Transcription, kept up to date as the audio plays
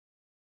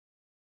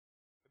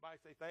Everybody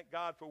say, thank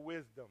God for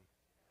wisdom.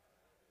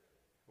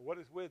 What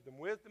is wisdom?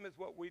 Wisdom is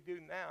what we do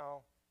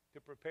now to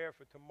prepare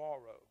for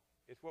tomorrow.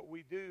 It's what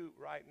we do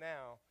right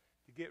now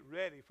to get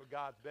ready for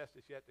God's best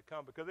that's yet to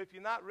come. Because if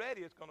you're not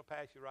ready, it's going to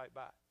pass you right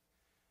by.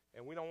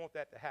 And we don't want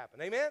that to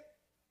happen. Amen?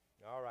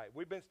 All right.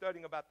 We've been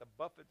studying about the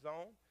buffet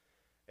zone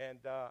and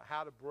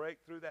how to break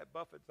through that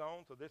buffet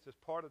zone. So this is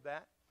part of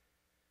that.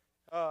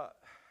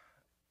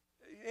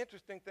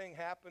 Interesting thing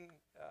happened.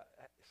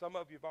 Some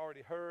of you have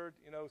already heard,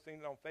 seen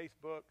it on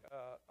Facebook.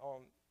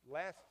 On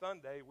last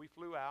Sunday, we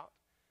flew out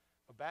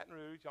of Baton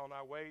Rouge on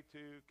our way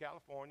to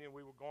California.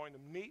 We were going to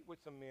meet with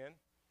some men,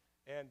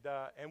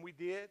 and we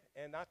did.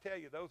 And I tell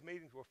you, those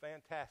meetings were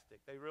fantastic.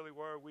 They really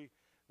were. We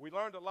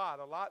learned a lot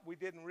we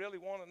didn't really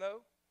want to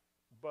know,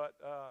 but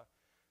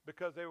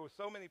because there were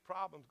so many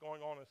problems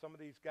going on in some of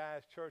these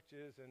guys'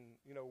 churches, and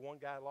one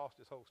guy lost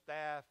his whole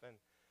staff, and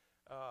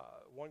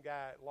one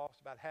guy lost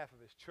about half of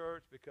his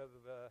church because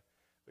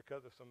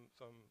of some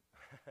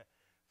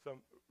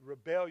some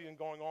rebellion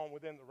going on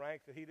within the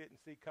ranks that he didn't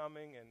see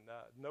coming, and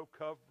no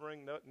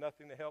covering,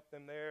 nothing to help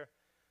them there.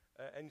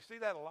 And you see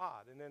that a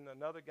lot. And then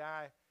another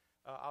guy,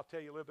 I'll tell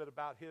you a little bit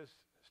about his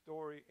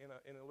story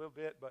in a little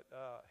bit, but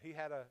he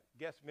had a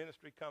guest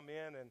ministry come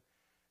in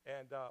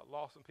and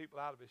lost some people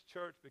out of his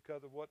church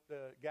because of what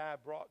the guy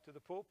brought to the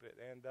pulpit.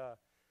 And,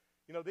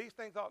 these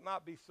things ought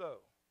not be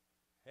so.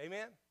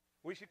 Amen?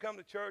 We should come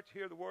to church,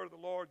 hear the word of the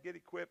Lord, get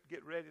equipped,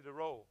 get ready to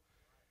roll.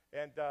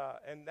 And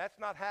that's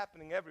not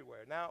happening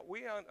everywhere. Now,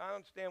 I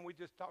understand we're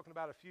just talking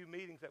about a few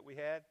meetings that we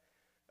had,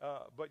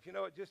 but,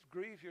 it just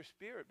grieves your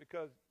spirit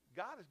because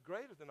God is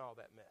greater than all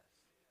that mess.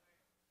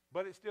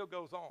 But it still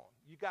goes on.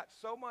 You got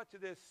so much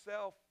of this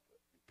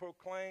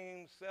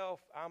self-proclaimed,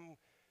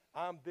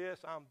 I'm this,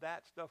 I'm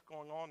that stuff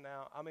going on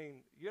now. I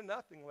mean, you're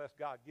nothing unless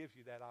God gives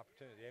you that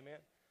opportunity. Amen?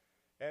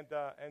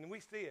 And we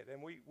see it,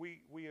 and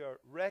we are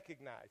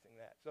recognizing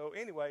that. So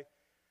anyway,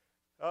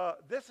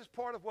 this is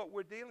part of what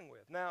we're dealing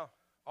with. Now,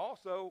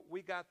 also,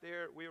 we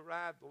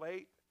arrived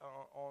late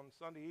on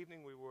Sunday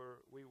evening.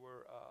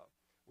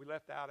 We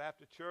left out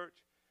after church.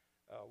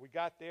 We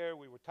got there.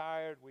 We were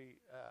tired. We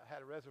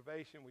had a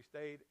reservation. We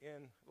stayed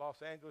in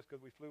Los Angeles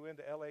because we flew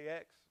into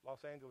LAX,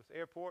 Los Angeles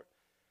Airport,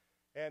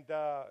 and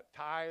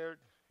tired,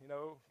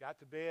 got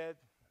to bed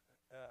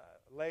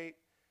late.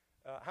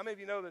 How many of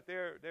you know that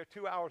they're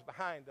 2 hours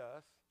behind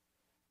us?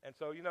 And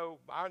so,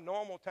 our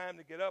normal time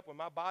to get up, when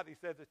my body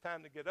says it's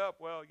time to get up,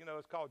 well,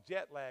 it's called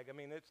jet lag. I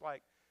mean, it's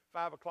like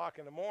 5 o'clock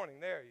in the morning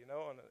there,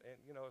 and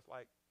it's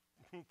like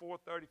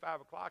 4:30,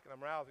 5 o'clock, and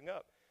I'm rousing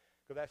up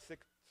because that's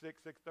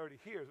 6:30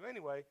 here. So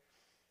anyway,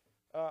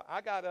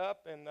 I got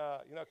up, and,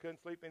 I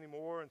couldn't sleep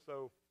anymore, and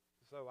so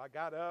I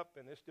got up,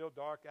 and it's still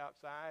dark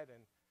outside,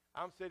 and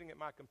I'm sitting at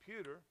my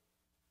computer,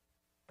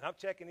 and I'm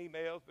checking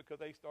emails because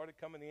they started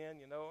coming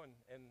in,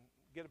 and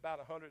get about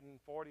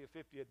 140 or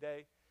 50 a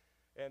day.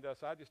 And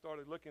so I just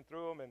started looking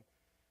through them.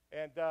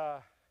 And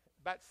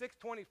about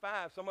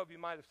 6:25, some of you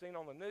might have seen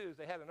on the news,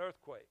 they had an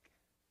earthquake.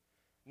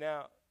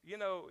 Now,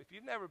 if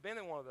you've never been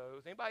in one of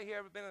those, anybody here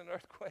ever been in an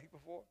earthquake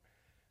before?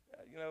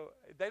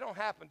 They don't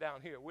happen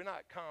down here. We're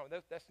not calm.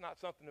 That's not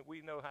something that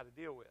we know how to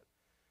deal with.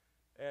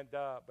 And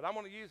but I'm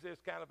going to use this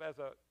kind of as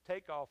a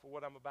takeoff for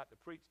what I'm about to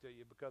preach to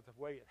you because of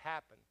the way it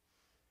happened.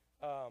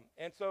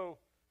 And so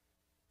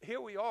here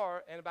we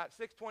are, and about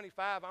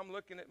 6:25, I'm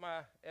looking at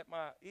my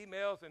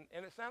emails,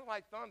 and it sounded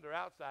like thunder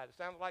outside. It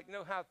sounded like,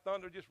 how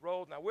thunder just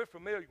rolls. Now, we're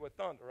familiar with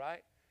thunder,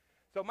 right?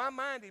 So my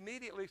mind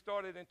immediately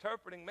started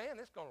interpreting, man,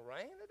 it's going to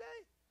rain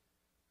today?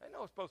 I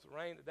know it's supposed to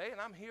rain today,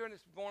 and I'm hearing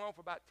this going on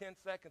for about 10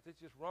 seconds. It's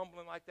just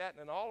rumbling like that, and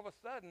then all of a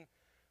sudden,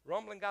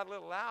 rumbling got a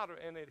little louder,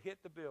 and it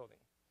hit the building.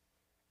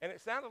 And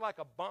it sounded like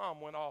a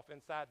bomb went off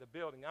inside the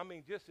building. I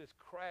mean, just this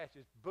crash,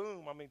 this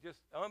boom. I mean, just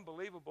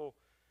unbelievable.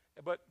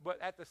 But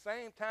at the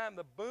same time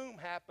the boom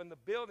happened, the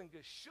building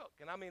just shook.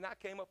 And I mean, I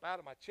came up out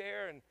of my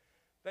chair, and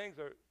things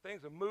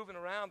are moving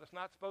around that's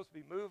not supposed to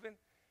be moving.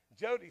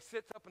 Jody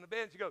sits up in the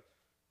bed, and she goes,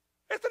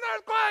 "It's an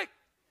earthquake!"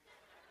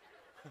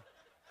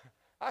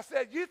 I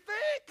said, "You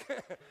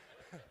think?"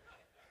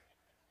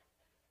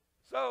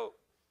 So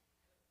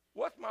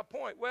what's my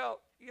point?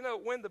 Well,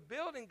 when the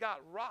building got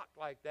rocked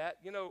like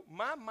that,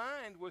 my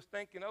mind was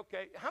thinking,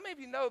 okay, how many of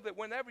you know that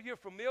whenever you're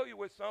familiar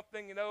with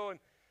something,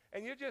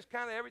 and you're just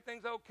kind of,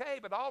 everything's okay,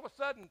 but all of a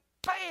sudden,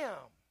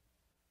 bam,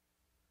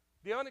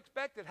 the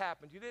unexpected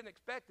happens. You didn't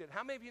expect it.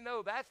 How many of you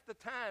know that's the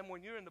time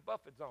when you're in the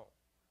buffet zone?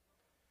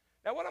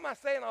 Now, what am I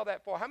saying all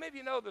that for? How many of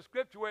you know the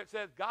scripture where it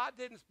says God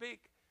didn't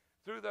speak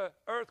through the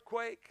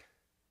earthquake?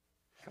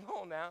 Come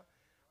on now.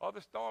 Or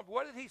the storm.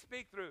 What did he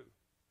speak through?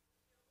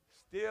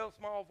 Still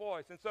small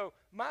voice. And so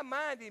my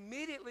mind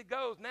immediately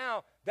goes,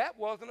 now, that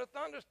wasn't a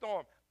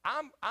thunderstorm.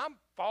 I'm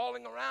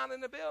falling around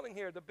in the building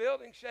here. The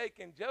building's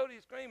shaking.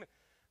 Jody's screaming.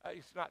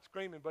 She's not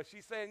screaming, but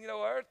she's saying,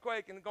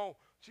 earthquake. And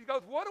she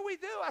goes, what do we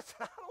do? I said,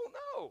 I don't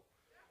know.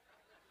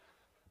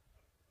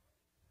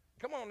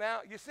 Come on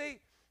now. You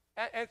see,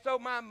 and so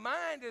my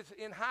mind is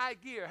in high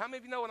gear. How many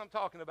of you know what I'm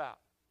talking about?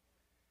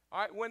 All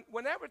right,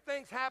 whenever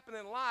things happen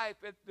in life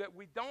that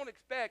we don't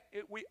expect,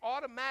 we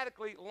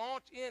automatically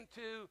launch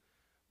into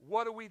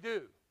what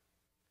do?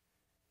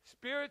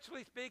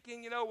 Spiritually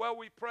speaking, well,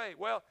 we pray.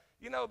 Well,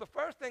 the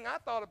first thing I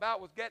thought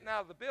about was getting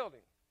out of the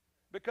building.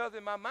 Because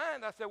in my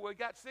mind, I said, well, we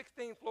got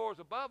 16 floors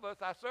above us.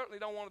 I certainly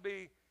don't want to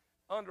be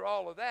under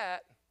all of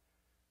that.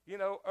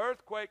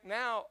 Earthquake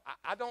now,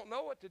 I don't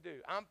know what to do.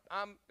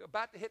 I'm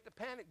about to hit the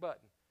panic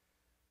button,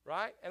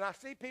 right? And I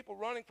see people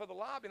running for the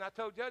lobby, and I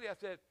told Jody, I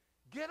said,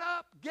 get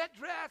up, get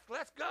dressed,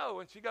 let's go.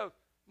 And she goes,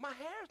 my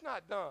hair's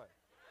not done.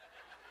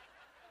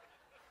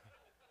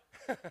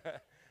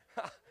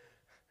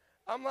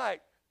 I'm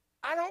like,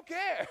 I don't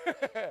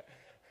care.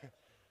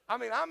 I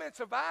mean, I'm in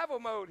survival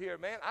mode here,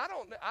 man.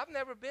 I've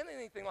never been in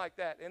anything like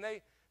that. And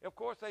of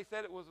course, they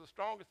said it was the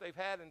strongest they've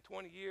had in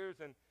 20 years,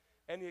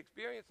 and the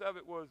experience of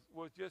it was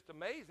just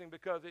amazing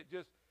because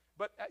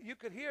but you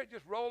could hear it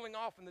just rolling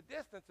off in the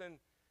distance.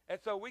 And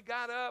so we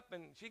got up,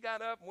 and she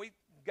got up, and we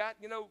got,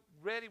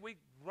 ready. We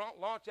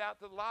launched out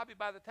to the lobby.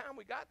 By the time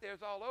we got there,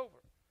 it's all over.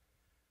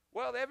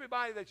 Well,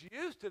 everybody that's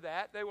used to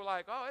that, they were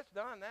like, oh, it's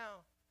done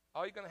now.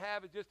 All you're going to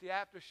have is just the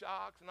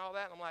aftershocks and all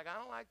that. And I'm like, I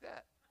don't like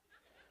that.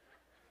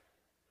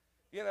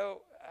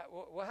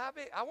 Well, how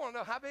big? I want to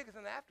know how big is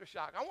an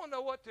aftershock. I want to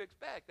know what to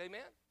expect.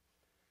 Amen?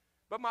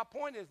 But my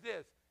point is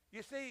this.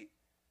 You see,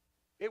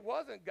 it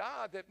wasn't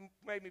God that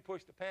made me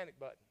push the panic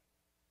button.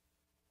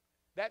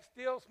 That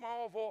still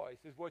small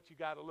voice is what you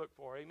got to look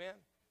for. Amen?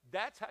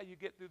 That's how you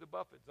get through the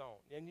buffet zone.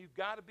 And you've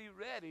got to be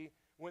ready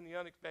when the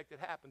unexpected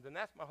happens. And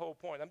that's my whole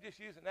point. I'm just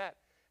using that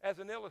as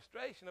an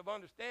illustration of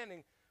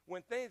understanding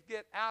when things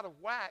get out of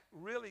whack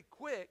really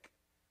quick,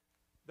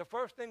 the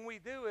first thing we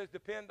do is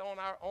depend on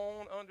our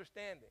own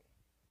understanding.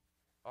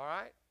 All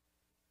right?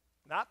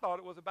 And I thought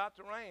it was about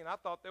to rain. I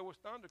thought there was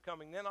thunder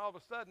coming. Then all of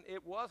a sudden,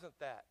 it wasn't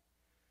that.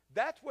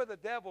 That's where the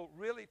devil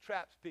really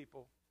traps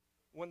people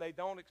when they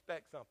don't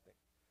expect something.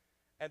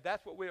 And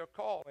that's what we are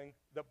calling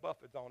the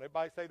buffet zone.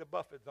 Everybody say the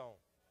buffet zone.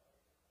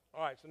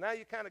 All right, so now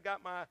you kind of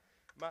got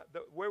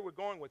where we're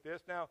going with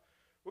this. Now,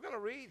 we're going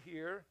to read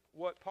here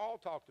what Paul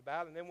talked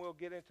about, and then we'll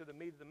get into the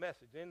meat of the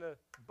message. In the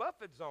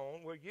buffet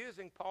zone, we're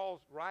using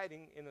Paul's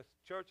writing in the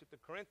church at the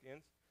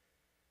Corinthians.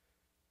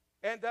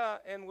 And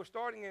we're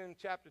starting in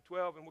chapter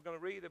 12, and we're going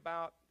to read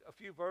about a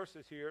few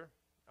verses here.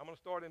 I'm going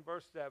to start in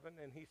verse 7,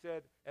 and he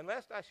said, "And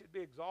lest I should be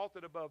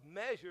exalted above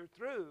measure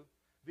through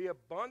the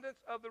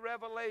abundance of the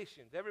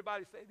revelations."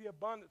 Everybody say the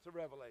abundance of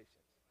revelations.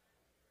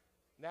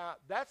 Now,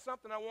 that's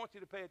something I want you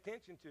to pay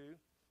attention to,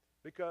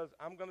 because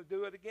I'm going to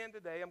do it again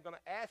today. I'm going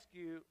to ask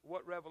you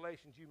what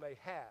revelations you may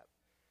have.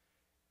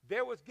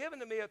 "There was given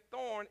to me a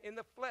thorn in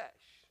the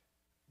flesh,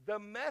 the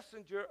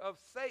messenger of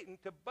Satan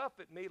to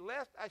buffet me,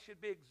 lest I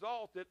should be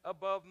exalted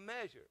above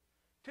measure."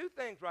 Two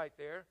things right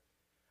there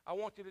I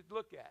want you to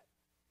look at.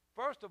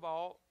 First of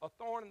all, a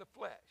thorn in the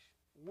flesh.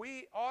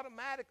 We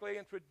automatically,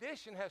 and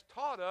tradition has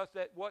taught us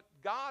that what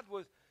God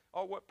was,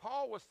 or what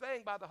Paul was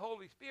saying by the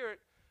Holy Spirit,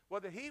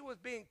 was that he was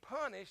being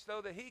punished so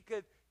that he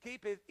could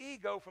keep his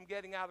ego from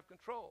getting out of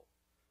control.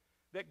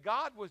 That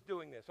God was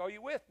doing this. Are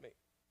you with me?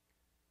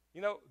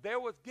 There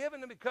was given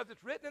to me, because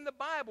it's written in the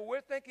Bible,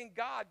 we're thinking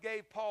God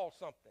gave Paul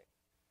something.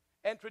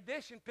 And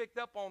tradition picked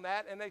up on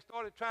that, and they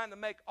started trying to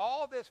make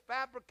all this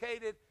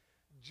fabricated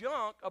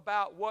junk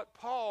about what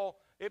Paul,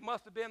 it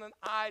must have been an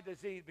eye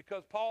disease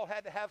because Paul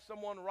had to have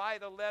someone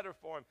write a letter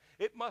for him.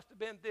 It must have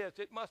been this.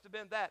 It must have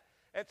been that.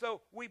 And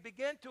so we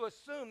begin to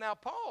assume. Now,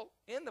 Paul,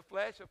 in the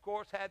flesh, of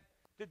course, had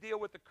to deal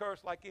with the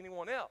curse like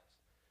anyone else.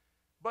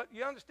 But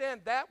you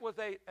understand that was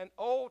an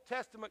Old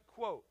Testament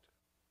quote.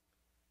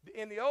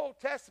 In the Old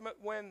Testament,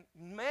 when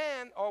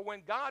man or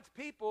when God's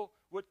people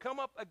would come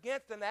up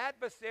against an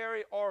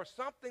adversary or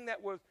something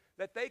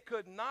that they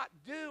could not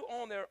do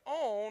on their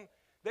own,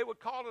 they would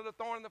call it a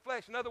thorn in the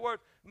flesh. In other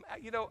words,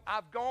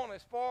 I've gone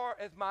as far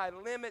as my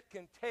limit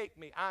can take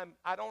me.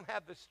 I don't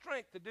have the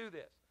strength to do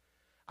this.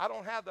 I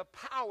don't have the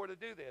power to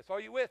do this. Are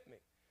you with me?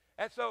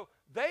 And so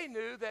they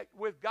knew that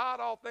with God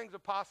all things are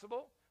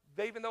possible.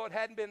 Even though it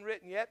hadn't been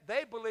written yet,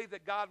 they believed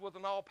that God was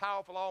an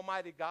all-powerful,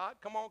 almighty God.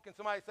 Come on, can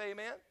somebody say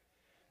amen?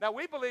 Now,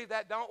 we believe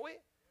that, don't we?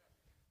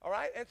 All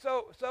right? And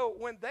so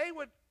when they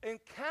would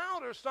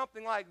encounter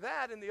something like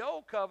that in the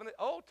Old Covenant,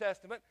 Old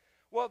Testament,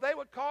 well, they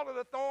would call it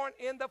a thorn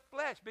in the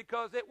flesh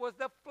because it was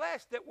the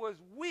flesh that was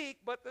weak,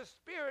 but the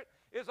Spirit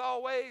is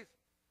always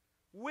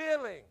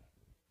willing.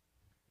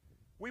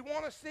 We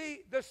want to see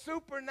the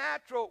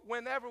supernatural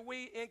whenever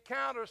we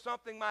encounter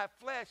something my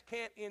flesh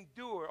can't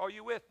endure. Are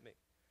you with me?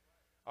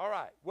 All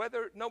right.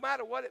 No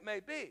matter what it may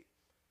be.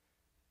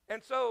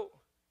 And so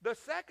the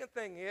second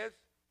thing is,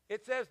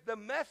 it says the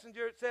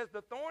messenger, it says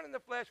the thorn in the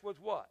flesh was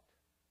what?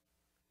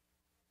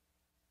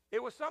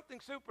 It was something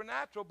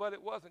supernatural, but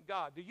it wasn't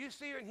God. Do you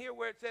see and hear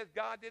where it says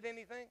God did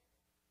anything?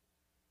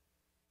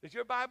 Does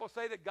your Bible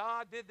say that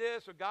God did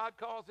this or God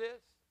caused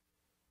this?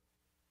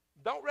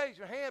 Don't raise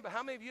your hand, but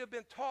how many of you have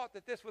been taught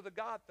that this was a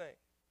God thing?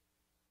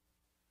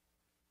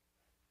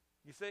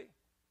 You see?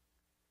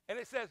 And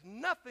it says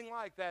nothing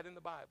like that in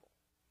the Bible.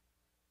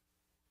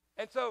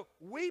 And so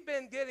we've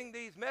been getting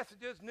these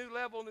messages, new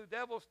level, new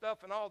devil stuff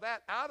and all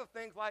that out of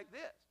things like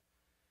this.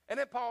 And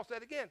then Paul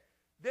said again,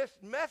 this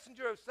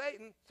messenger of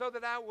Satan, so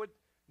that I would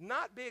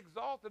not be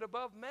exalted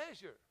above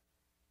measure.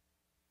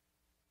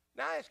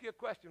 Now I ask you a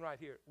question right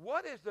here.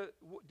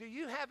 Do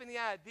you have any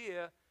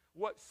idea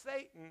what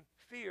Satan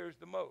fears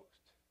the most?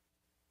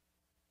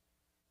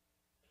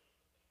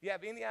 You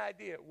have any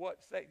idea what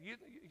Satan, you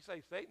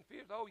say Satan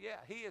fears? Oh yeah,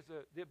 he is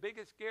the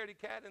biggest scaredy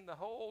cat in the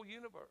whole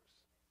universe.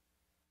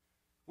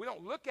 We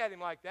don't look at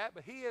him like that,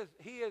 but he is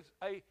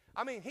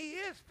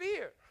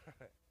fear.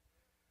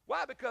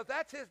 Why? Because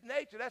that's his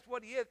nature. That's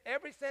what he is.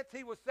 Ever since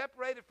he was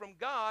separated from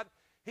God,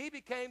 he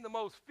became the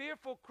most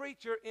fearful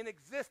creature in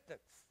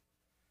existence.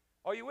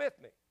 Are you with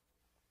me?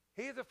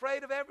 He's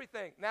afraid of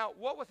everything. Now,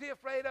 what was he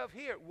afraid of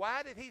here?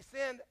 Why did he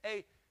send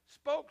a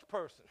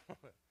spokesperson?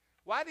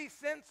 Why did he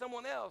send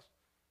someone else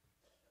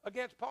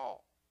against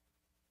Paul?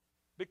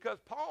 Because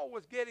Paul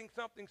was getting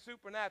something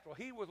supernatural.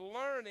 He was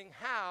learning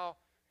how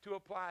to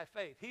apply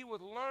faith. He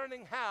was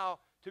learning how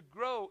to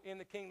grow in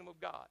the kingdom of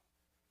God.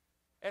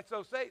 And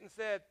so Satan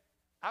said,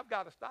 I've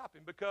got to stop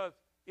him, because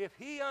if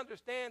he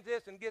understands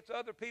this and gets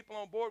other people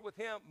on board with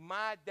him,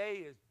 my day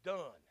is done.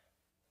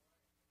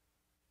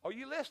 Are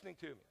you listening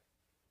to me?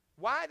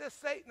 Why does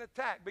Satan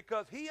attack?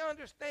 Because he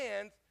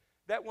understands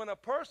that when a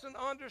person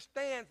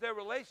understands their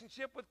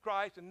relationship with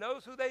Christ and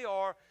knows who they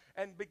are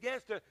and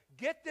begins to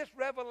get this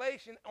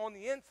revelation on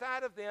the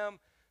inside of them,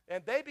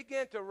 and they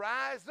begin to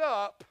rise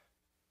up,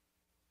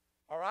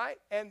 all right,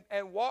 and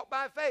walk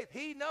by faith,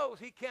 he knows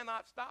he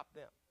cannot stop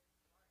them.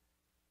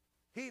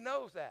 He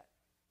knows that.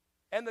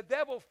 And the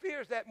devil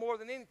fears that more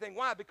than anything.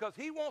 Why? Because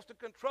he wants to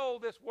control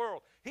this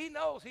world. He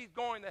knows he's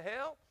going to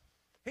hell.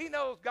 He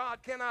knows God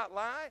cannot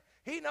lie.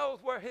 He knows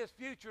where his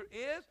future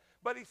is.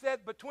 But he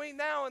said, between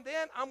now and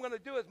then, I'm going to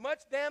do as much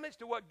damage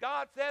to what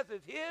God says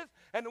is his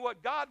and to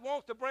what God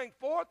wants to bring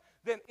forth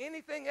than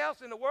anything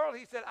else in the world.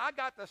 He said, I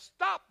got to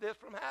stop this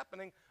from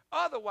happening.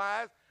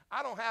 Otherwise,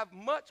 I don't have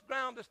much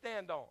ground to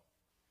stand on.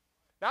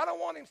 Now, I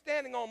don't want him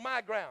standing on my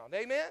ground.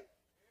 Amen?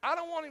 I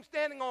don't want him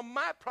standing on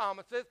my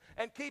promises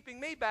and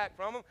keeping me back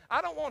from him.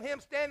 I don't want him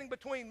standing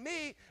between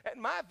me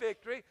and my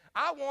victory.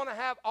 I want to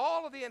have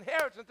all of the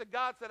inheritance that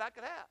God said I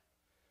could have.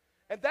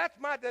 And that's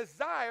my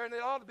desire, and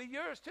it ought to be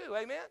yours too.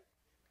 Amen?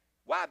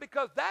 Why?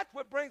 Because that's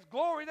what brings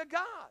glory to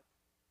God.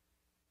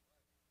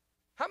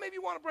 How many of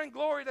you want to bring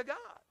glory to God?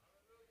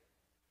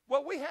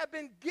 Well, we have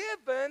been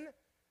given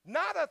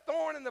not a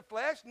thorn in the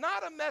flesh,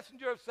 not a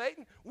messenger of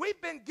Satan.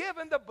 We've been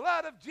given the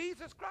blood of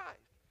Jesus Christ.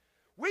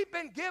 We've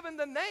been given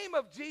the name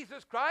of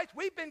Jesus Christ.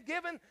 We've been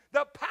given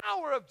the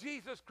power of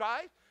Jesus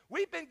Christ.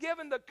 We've been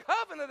given the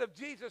covenant of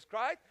Jesus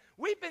Christ.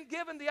 We've been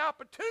given the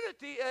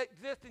opportunity to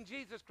exist in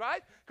Jesus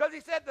Christ, because he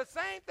said, the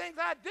same things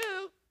I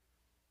do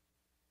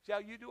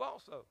shall you do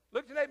also.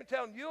 Look at your neighbor and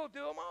tell him, you'll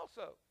do them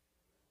also.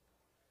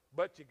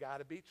 But you got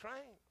to be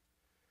trained.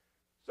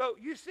 So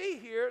you see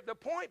here, the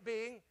point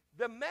being,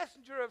 the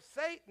messenger of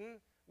Satan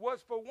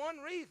was for one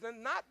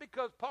reason, not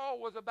because Paul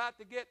was about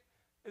to get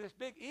this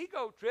big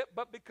ego trip,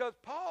 but because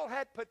Paul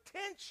had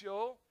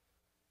potential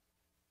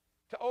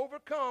to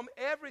overcome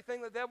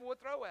everything the devil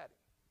would throw at him.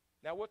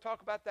 Now, we'll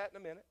talk about that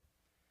in a minute.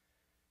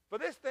 For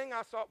this thing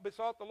I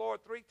besought the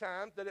Lord 3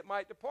 times, that it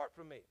might depart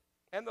from me.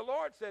 And the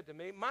Lord said to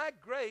me, my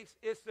grace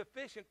is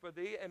sufficient for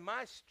thee, and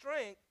my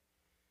strength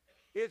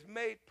is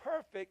made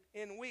perfect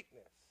in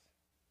weakness.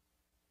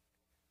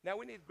 Now,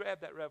 we need to grab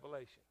that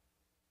revelation.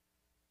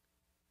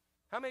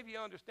 How many of you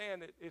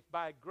understand that it's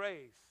by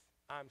grace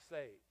I'm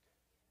saved?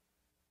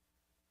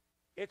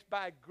 It's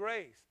by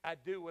grace I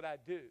do what I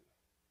do.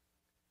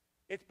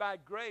 It's by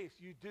grace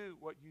you do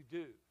what you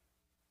do.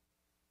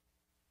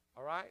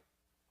 All right?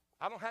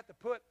 I don't have to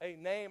put a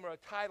name or a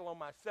title on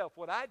myself.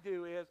 What I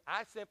do is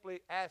I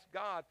simply ask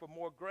God for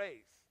more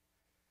grace,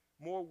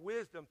 more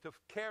wisdom to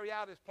carry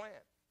out his plan.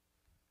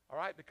 All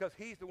right? Because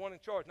he's the one in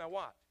charge. Now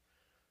watch.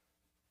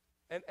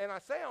 And I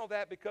say all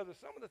that because of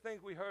some of the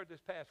things we heard this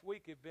past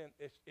week have been,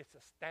 it's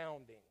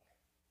astounding.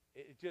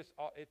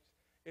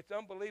 It's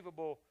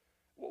unbelievable.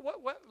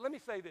 Let me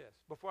say this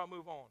before I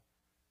move on,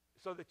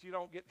 so that you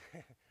don't get,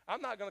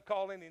 I'm not going to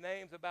call any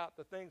names about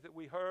the things that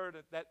we heard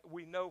that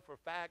we know for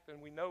fact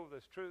and we know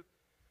this truth.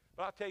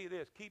 But I'll tell you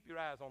this, keep your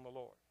eyes on the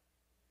Lord.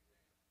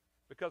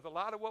 Because a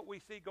lot of what we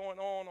see going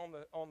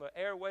on the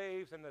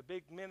airwaves and the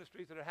big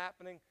ministries that are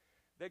happening,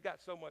 they've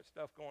got so much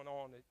stuff going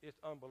on that it's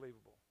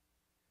unbelievable.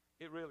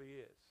 It really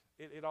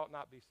is. It ought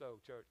not be so,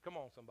 church. Come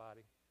on,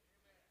 somebody.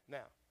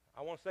 Now,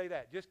 I want to say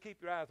that. Just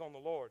keep your eyes on the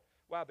Lord.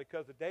 Why?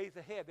 Because the days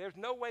ahead, there's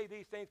no way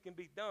these things can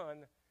be done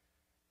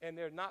and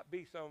there not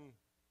be some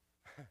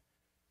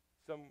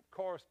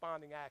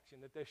corresponding action.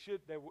 That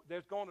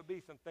there's going to be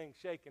some things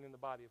shaken in the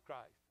body of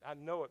Christ. I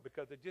know it,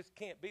 because it just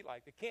can't be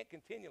like that. It can't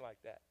continue like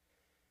that.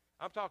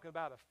 I'm talking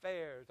about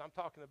affairs. I'm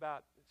talking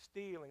about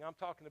stealing. I'm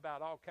talking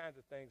about all kinds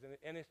of things.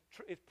 And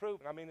it's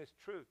proven. I mean, it's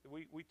truth.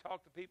 We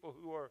talk to people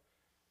who are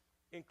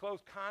in close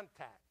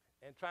contact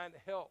and trying to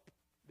help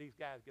these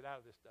guys get out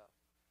of this stuff.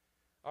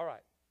 All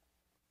right.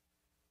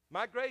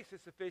 My grace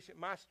is sufficient.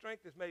 My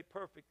strength is made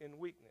perfect in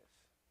weakness.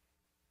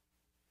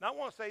 Now, I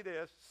want to say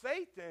this.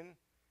 Satan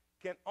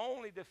can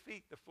only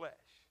defeat the flesh.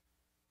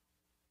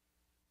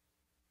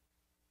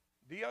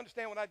 Do you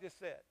understand what I just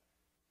said?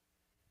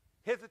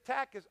 His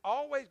attack is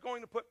always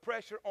going to put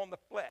pressure on the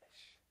flesh.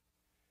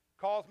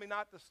 Cause me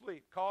not to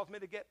sleep, cause me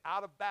to get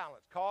out of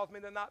balance, cause me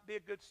to not be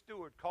a good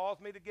steward, cause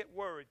me to get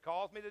worried,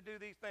 cause me to do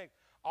these things.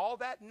 All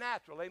that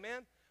natural,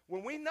 amen?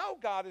 When we know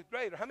God is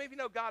greater, how many of you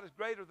know God is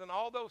greater than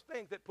all those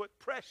things that put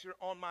pressure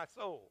on my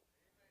soul?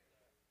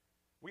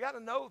 We got to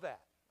know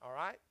that, all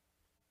right?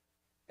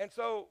 And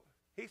so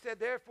he said,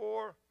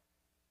 therefore,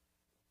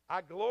 I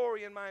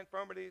glory in my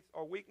infirmities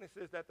or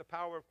weaknesses that the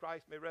power of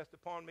Christ may rest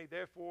upon me.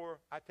 Therefore,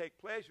 I take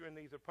pleasure in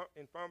these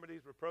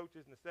infirmities,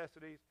 reproaches,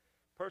 necessities,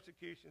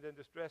 persecutions, and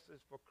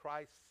distresses for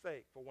Christ's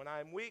sake. For when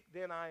I am weak,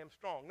 then I am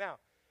strong. Now,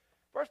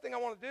 first thing I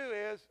want to do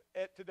is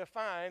to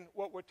define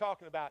what we're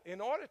talking about.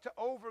 In order to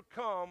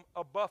overcome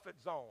a buffet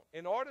zone,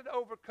 in order to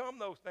overcome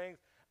those things,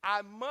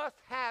 I must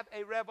have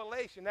a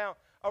revelation. Now,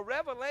 a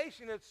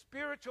revelation is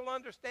spiritual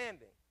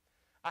understanding.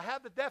 I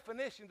have the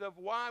definitions of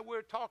why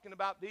we're talking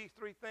about these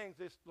three things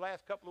this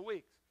last couple of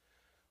weeks.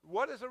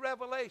 What is a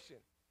revelation?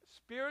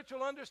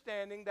 Spiritual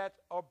understanding that's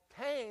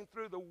obtained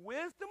through the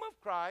wisdom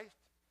of Christ,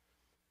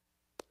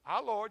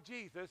 our Lord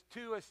Jesus,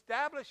 to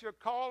establish your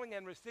calling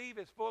and receive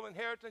his full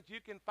inheritance.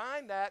 You can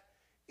find that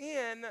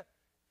in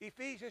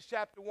Ephesians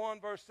chapter 1,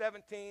 verse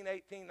 17,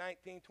 18,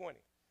 19, 20.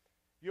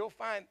 You'll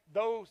find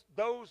those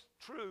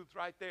truths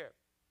right there.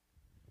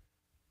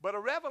 But a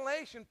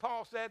revelation,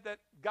 Paul said, that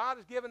God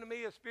has given to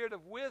me a spirit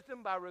of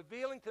wisdom by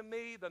revealing to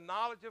me the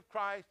knowledge of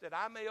Christ that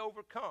I may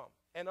overcome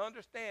and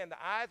understand.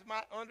 The eyes of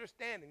my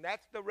understanding.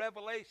 That's the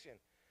revelation.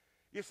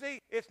 You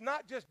see, it's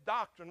not just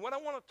doctrine. What I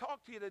want to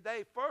talk to you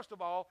today, first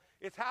of all,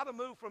 is how to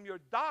move from your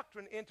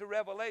doctrine into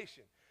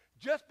revelation.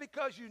 Just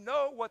because you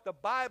know what the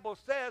Bible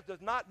says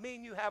does not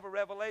mean you have a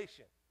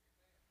revelation.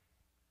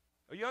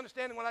 Are you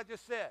understanding what I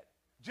just said?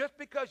 Just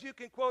because you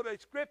can quote a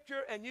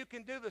scripture and you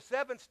can do the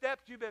 7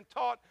 steps you've been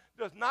taught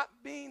does not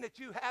mean that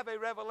you have a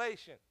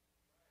revelation.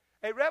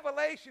 A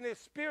revelation is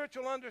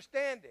spiritual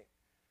understanding.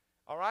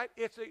 All right?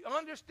 It's the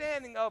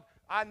understanding of,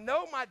 I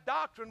know my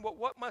doctrine, but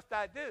what must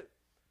I do?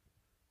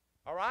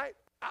 All right?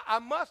 I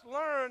must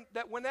learn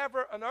that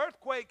whenever an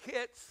earthquake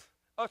hits,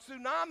 a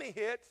tsunami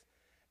hits,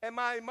 and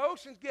my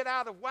emotions get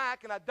out of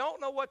whack and I don't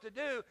know what to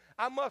do,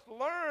 I must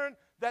learn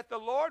that the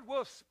Lord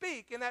will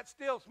speak in that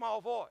still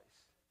small voice.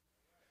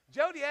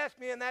 Jody asked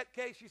me in that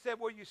case, she said,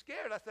 were you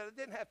scared? I said, I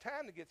didn't have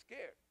time to get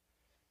scared.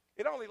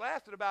 It only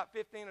lasted about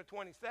 15 or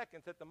 20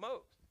 seconds at the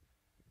most.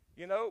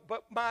 You know,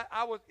 but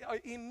I was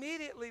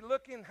immediately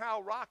looking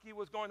how Rocky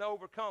was going to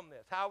overcome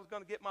this, how I was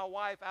going to get my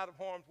wife out of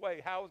harm's way,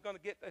 how I was going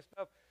to get this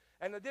stuff.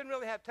 And I didn't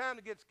really have time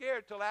to get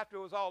scared till after it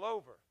was all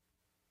over.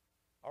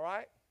 All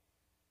right?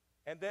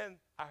 And then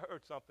I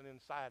heard something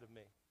inside of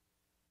me.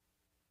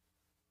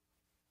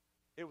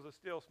 It was a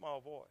still small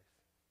voice.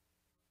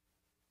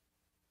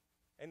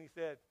 And he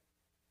said,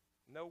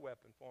 no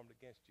weapon formed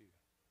against you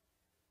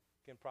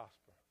can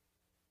prosper.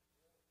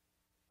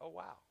 Oh,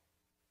 wow.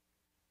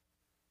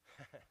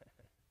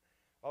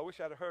 I wish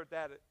I'd have heard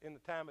that in the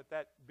time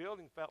that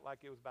building felt like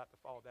it was about to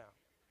fall down.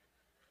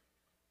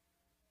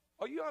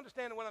 Are you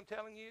understanding what I'm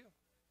telling you?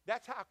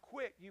 That's how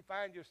quick you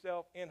find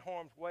yourself in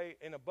harm's way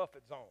in a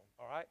buffet zone,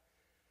 all right?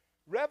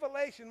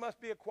 Revelation must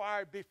be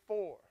acquired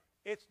before.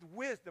 It's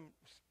wisdom.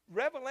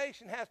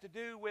 Revelation has to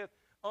do with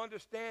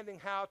understanding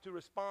how to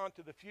respond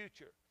to the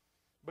future.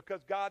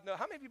 Because God knows.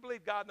 How many of you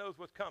believe God knows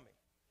what's coming?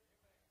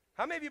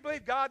 How many of you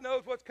believe God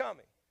knows what's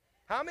coming?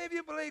 How many of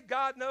you believe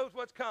God knows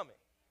what's coming?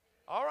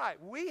 All right,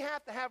 we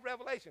have to have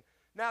revelation.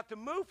 Now, to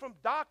move from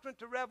doctrine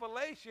to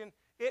revelation,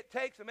 it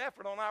takes some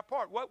effort on our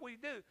part. What we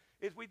do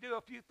is we do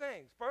a few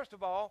things. First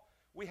of all,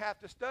 we have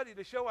to study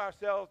to show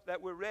ourselves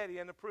that we're ready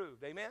and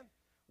approved. Amen?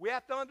 We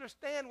have to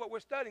understand what we're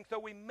studying, so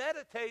we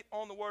meditate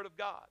on the Word of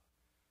God.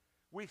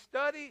 We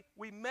study,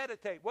 we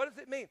meditate. What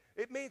does it mean?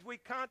 It means we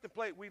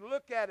contemplate, we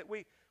look at it,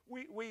 we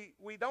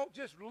don't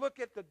just look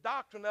at the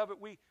doctrine of it,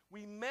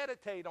 we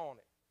meditate on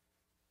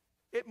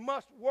it. It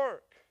must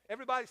work.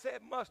 Everybody say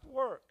it must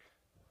work.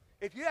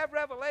 If you have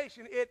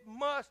revelation, it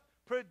must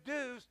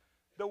produce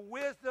the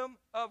wisdom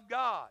of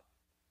God.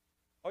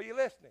 Are you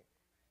listening?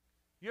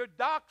 Your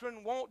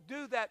doctrine won't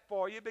do that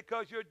for you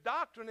because your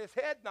doctrine is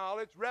head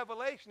knowledge,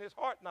 revelation is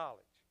heart knowledge.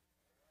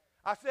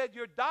 I said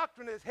your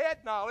doctrine is head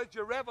knowledge,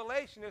 your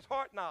revelation is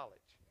heart knowledge.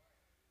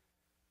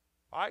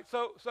 All right,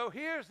 so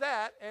here's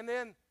that, and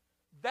then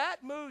that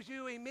moves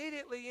you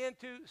immediately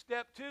into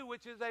step 2,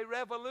 which is a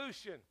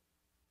revolution.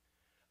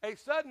 A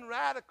sudden,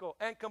 radical,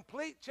 and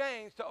complete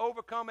change to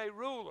overcome a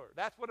ruler.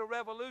 That's what a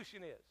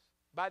revolution is,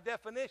 by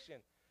definition.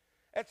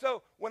 And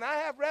so when I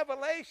have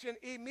revelation,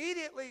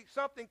 immediately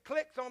something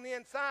clicks on the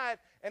inside,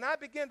 and I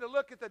begin to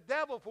look at the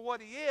devil for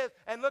what he is,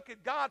 and look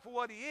at God for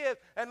what he is,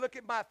 and look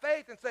at my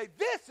faith and say,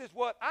 this is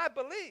what I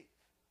believe.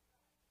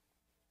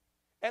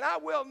 And I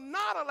will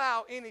not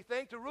allow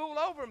anything to rule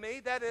over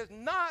me that is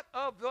not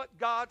of what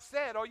God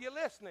said. Are you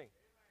listening?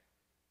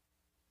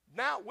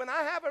 Now, when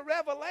I have a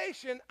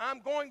revelation, I'm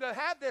going to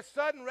have this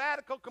sudden,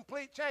 radical,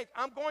 complete change.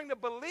 I'm going to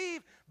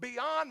believe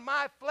beyond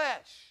my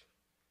flesh.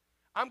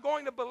 I'm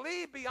going to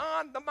believe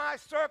beyond my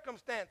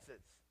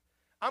circumstances.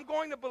 I'm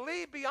going to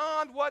believe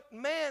beyond what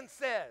man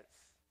says.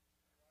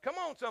 Come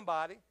on,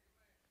 somebody.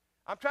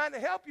 I'm trying to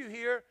help you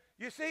here.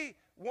 You see,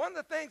 one of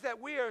the things that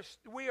we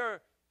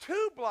are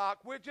too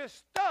blocked, we're just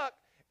stuck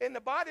in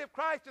the body of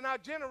Christ in our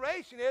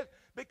generation is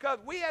because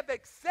we have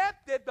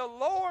accepted the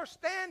lower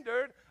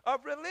standard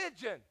of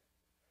religion.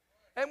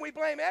 And we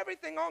blame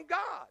everything on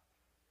God.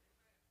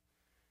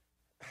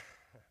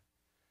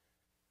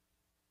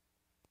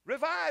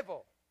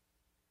 Revival.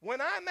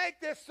 When I make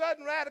this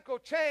sudden radical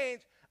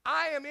change,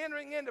 I am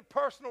entering into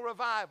personal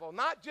revival,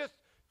 not just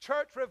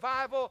church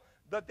revival,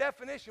 the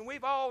definition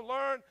we've all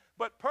learned,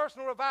 but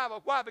personal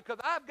revival. Why? Because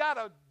I've got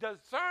a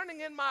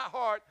discerning in my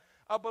heart,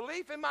 a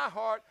belief in my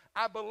heart.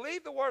 I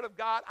believe the Word of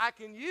God. I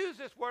can use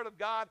this Word of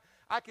God.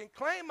 I can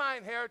claim my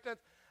inheritance.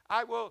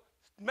 I will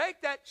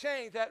make that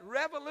change, that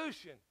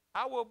revolution.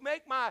 I will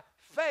make my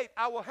faith.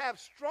 I will have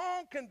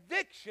strong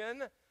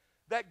conviction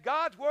that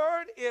God's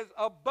Word is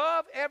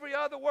above every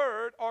other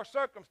word or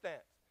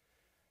circumstance.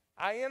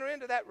 I enter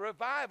into that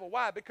revival.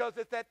 Why? Because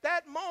it's at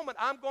that moment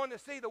I'm going to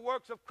see the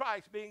works of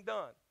Christ being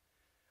done.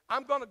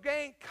 I'm going to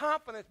gain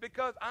confidence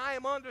because I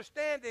am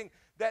understanding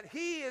that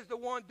He is the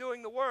one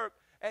doing the work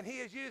and He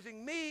is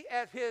using me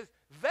as His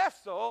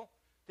vessel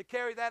to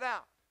carry that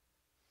out.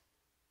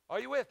 Are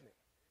you with me?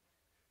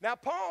 Now,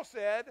 Paul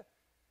said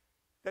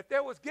that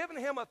there was given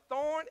him a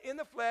thorn in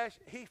the flesh.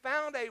 He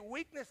found a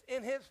weakness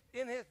in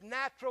his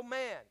natural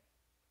man.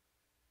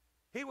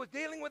 He was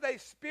dealing with a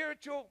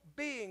spiritual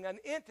being, an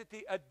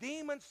entity, a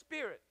demon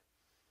spirit.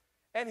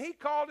 And he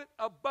called it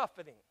a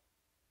buffeting.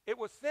 It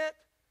was sent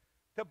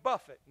to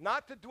buffet,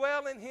 not to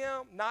dwell in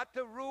him, not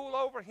to rule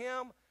over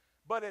him,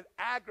 but it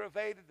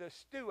aggravated the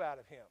stew out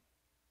of him.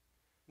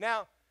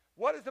 Now,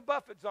 what is the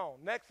buffet zone?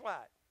 Next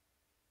slide.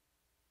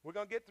 We're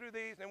going to get through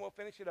these and we'll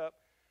finish it up.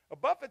 A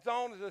buffet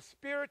zone is a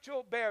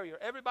spiritual barrier.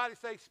 Everybody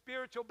say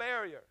spiritual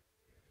barrier.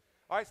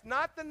 All right, it's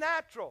not the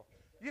natural.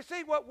 You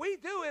see, what we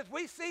do is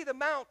we see the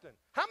mountain.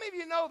 How many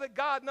of you know that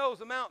God knows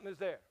the mountain is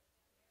there?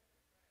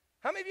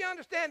 How many of you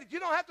understand that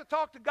you don't have to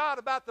talk to God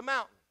about the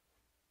mountain?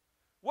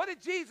 What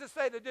did Jesus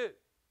say to do?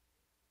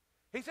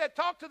 He said,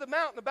 talk to the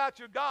mountain about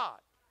your God.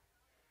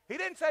 He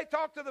didn't say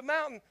talk to the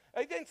mountain.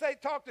 He didn't say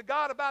talk to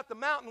God about the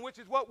mountain, which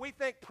is what we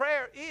think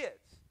prayer is.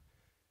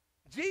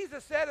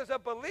 Jesus said, as a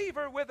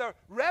believer with a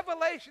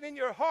revelation in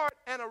your heart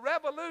and a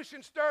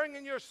revolution stirring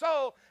in your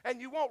soul,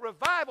 and you want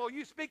revival,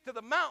 you speak to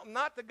the mountain,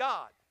 not to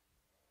God.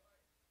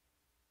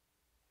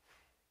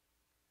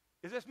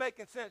 Is this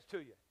making sense to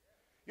you?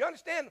 You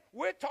understand?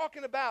 We're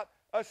talking about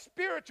a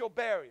spiritual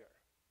barrier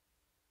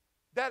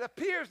that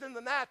appears in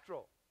the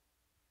natural.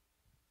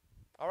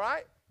 All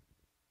right?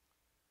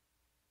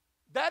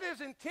 That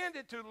is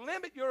intended to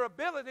limit your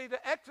ability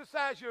to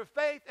exercise your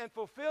faith and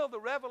fulfill the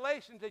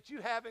revelations that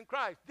you have in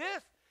Christ.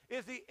 This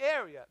is the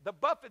area, the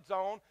buffet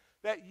zone,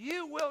 that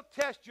you will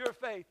test your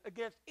faith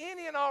against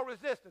any and all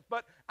resistance.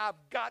 But I've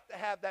got to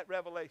have that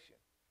revelation.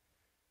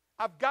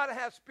 I've got to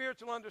have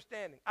spiritual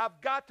understanding. I've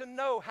got to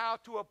know how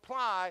to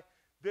apply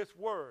this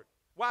word.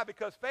 Why?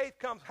 Because faith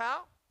comes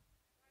how?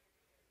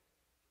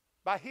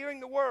 By hearing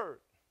the word.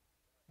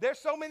 There's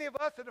so many of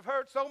us that have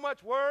heard so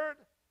much word.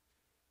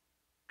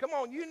 Come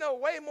on, you know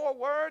way more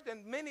word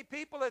than many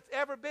people that's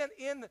ever been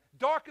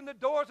darkened the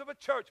doors of a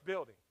church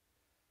building.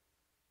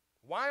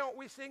 Why aren't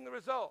we seeing the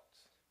results?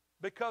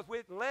 Because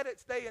we let it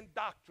stay in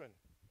doctrine.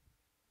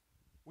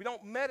 We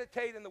don't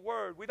meditate in the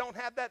word. We don't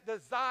have that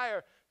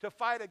desire to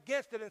fight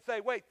against it and say,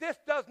 wait, this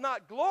does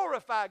not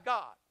glorify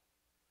God.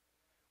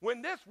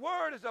 When this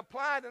word is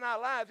applied in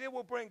our lives, it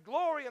will bring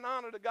glory and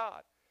honor to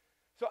God.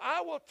 So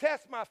I will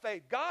test my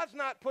faith. God's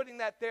not putting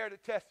that there to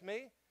test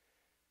me,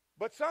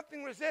 but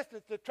something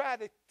resistance to try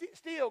to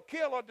steal,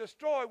 kill, or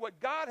destroy what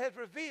God has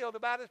revealed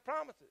about his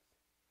promises.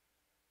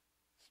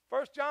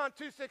 1 John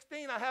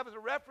 2:16 I have as a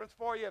reference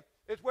for you.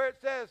 It's where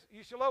it says,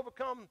 you shall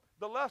overcome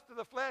the lust of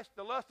the flesh,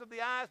 the lust of the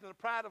eyes, and the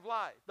pride of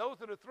life.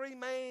 Those are the three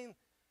main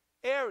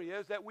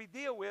areas that we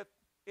deal with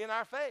in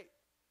our faith.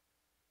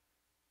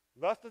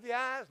 Lust of the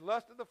eyes,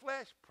 lust of the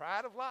flesh,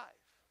 pride of life.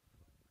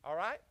 All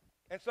right?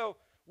 And so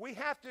we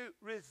have to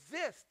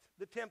resist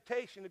the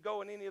temptation to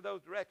go in any of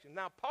those directions.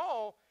 Now,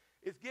 Paul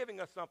is giving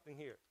us something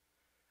here.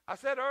 I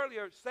said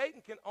earlier,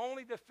 Satan can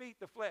only defeat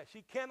the flesh.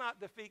 He cannot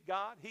defeat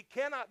God. He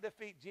cannot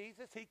defeat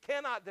Jesus. He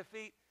cannot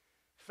defeat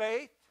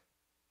faith.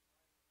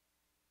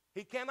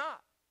 He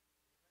cannot.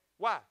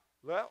 Why?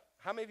 Well,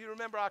 how many of you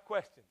remember our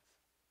questions?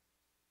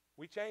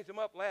 We changed them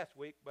up last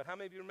week, but how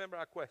many of you remember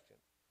our questions?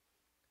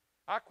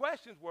 Our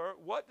questions were,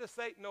 what does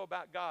Satan know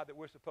about God that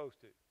we're supposed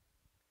to?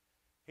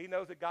 He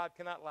knows that God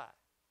cannot lie.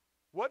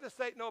 What does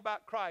Satan know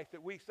about Christ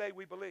that we say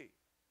we believe?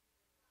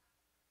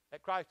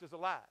 That Christ is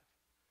alive.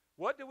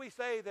 What do we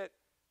say that,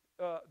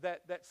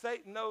 that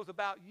Satan knows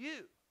about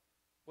you?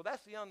 Well,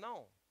 that's the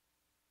unknown.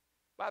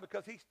 Why?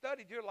 Because he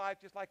studied your life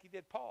just like he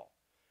did Paul.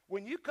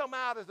 When you come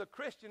out as a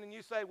Christian and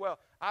you say, well,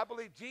 I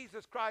believe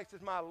Jesus Christ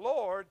is my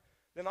Lord,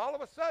 then all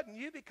of a sudden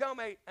you become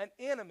an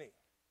enemy.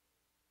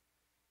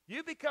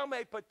 You become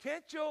a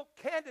potential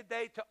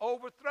candidate to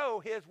overthrow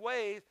his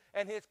ways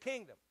and his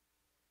kingdom.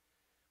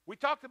 We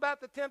talked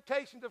about the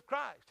temptations of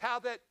Christ, how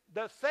that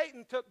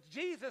Satan took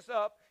Jesus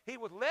up. He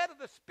was led of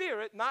the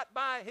Spirit, not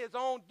by his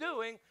own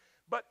doing,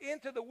 but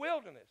into the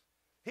wilderness.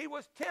 He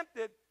was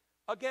tempted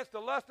against the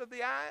lust of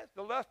the eyes,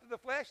 the lust of the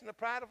flesh, and the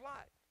pride of life.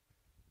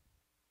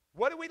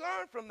 What do we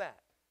learn from that?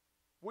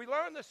 We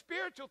learn the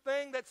spiritual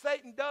thing that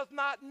Satan does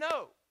not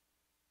know.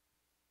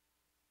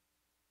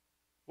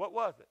 What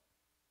was it?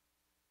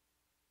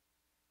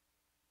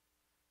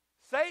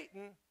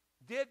 Satan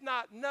did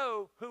not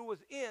know who was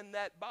in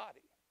that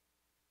body.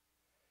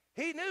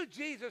 He knew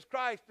Jesus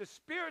Christ, the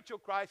spiritual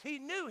Christ. He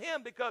knew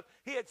him because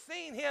he had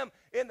seen him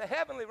in the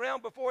heavenly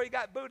realm before he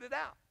got booted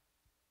out.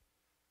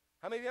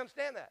 How many of you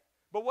understand that?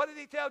 But what did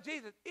he tell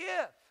Jesus?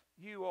 If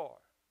you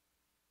are.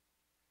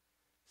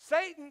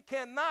 Satan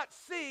cannot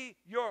see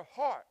your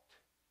heart.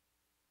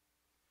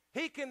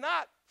 He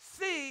cannot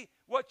see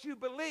what you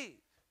believe.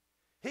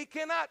 He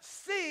cannot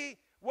see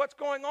what's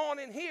going on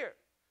in here.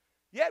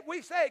 Yet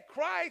we say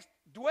Christ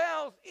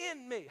dwells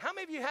in me. How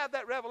many of you have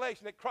that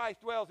revelation that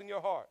Christ dwells in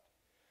your heart?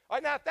 All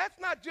right, now, if that's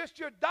not just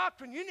your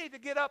doctrine, you need to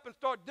get up and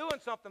start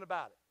doing something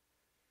about it.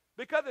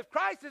 Because if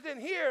Christ is in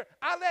here,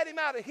 I let him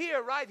out of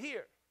here right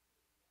here.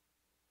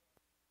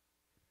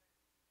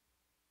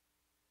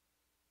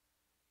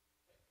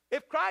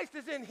 If Christ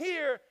is in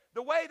here,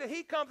 the way that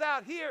he comes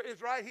out here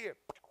is right here.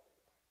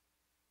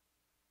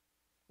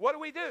 What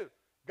do?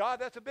 God,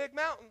 that's a big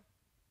mountain.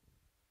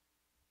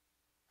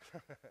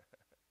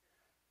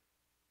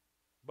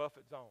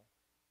 Buffett zone.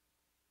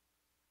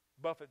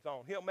 Buffett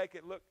zone. He'll make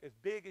it look as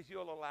big as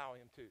you'll allow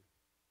him to.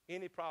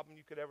 Any problem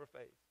you could ever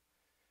face.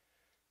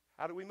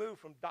 How do we move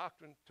from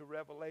doctrine to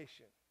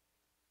revelation?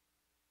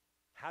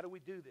 How do we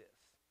do this?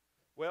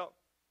 Well,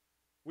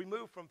 we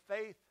move from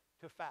faith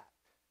to fact.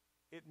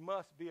 It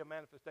must be a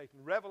manifestation.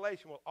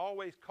 Revelation will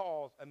always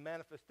cause a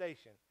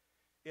manifestation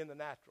in the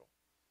natural.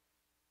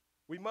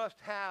 We must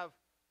have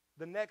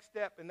the next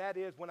step, and that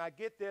is when I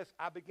get this,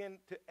 I begin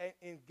to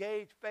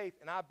engage faith,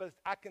 and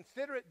I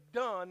consider it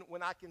done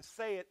when I can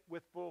say it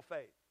with full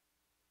faith.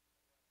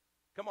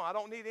 Come on, I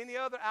don't need any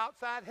other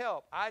outside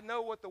help. I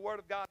know what the Word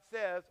of God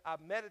says.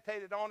 I've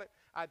meditated on it.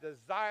 I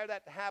desire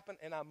that to happen,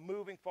 and I'm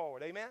moving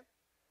forward. Amen?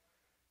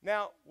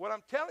 Now, what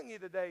I'm telling you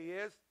today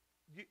is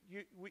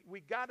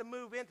we got to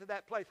move into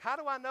that place. How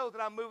do I know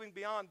that I'm moving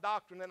beyond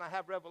doctrine and I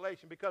have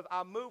revelation? Because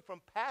I move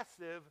from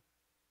passive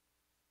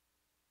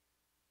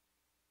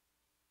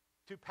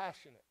to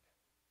passionate.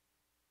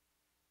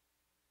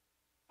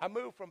 I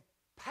move from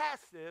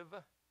passive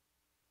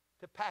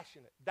to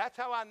passionate. That's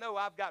how I know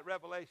I've got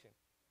revelation.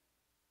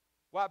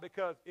 Why?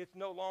 Because it's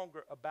no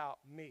longer about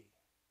me.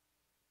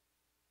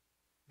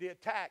 The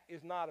attack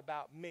is not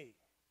about me.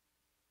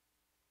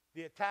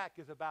 The attack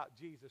is about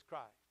Jesus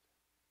Christ,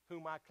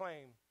 whom I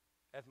claim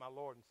as my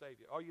Lord and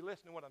Savior. Are you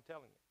listening to what I'm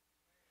telling you?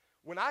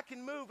 When I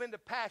can move into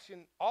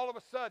passion, all of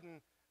a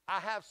sudden, I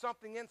have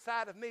something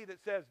inside of me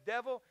that says,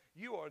 devil,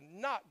 you are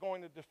not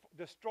going to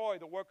destroy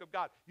the work of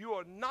God. You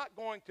are not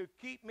going to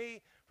keep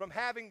me from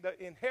having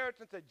the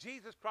inheritance that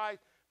Jesus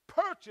Christ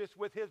purchased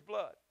with his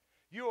blood.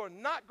 You are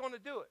not going to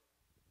do it.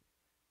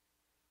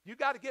 You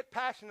got to get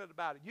passionate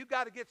about it. You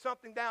got to get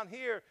something down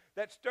here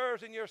that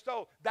stirs in your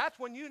soul. That's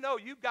when you know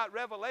you've got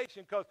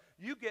revelation, because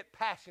you get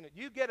passionate.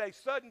 You get a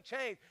sudden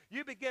change.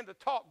 You begin to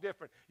talk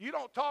different. You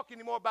don't talk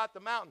anymore about the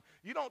mountain.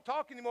 You don't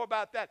talk anymore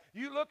about that.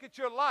 You look at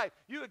your life.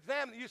 You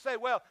examine it. You say,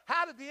 well,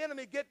 how did the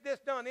enemy get this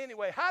done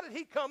anyway? How did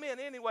he come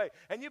in anyway?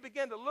 And you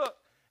begin to look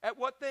at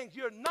what things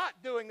you're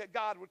not doing that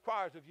God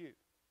requires of you.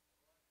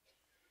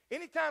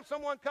 Anytime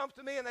someone comes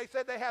to me and they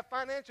say they have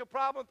financial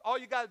problems, all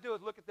you got to do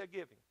is look at their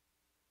giving.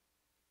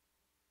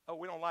 Oh,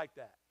 we don't like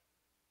that.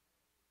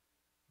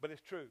 But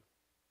it's true.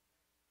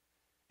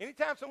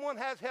 Anytime someone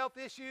has health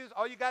issues,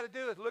 all you got to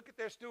do is look at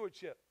their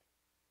stewardship.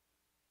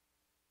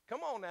 Come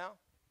on now.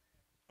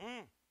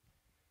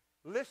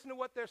 Listen to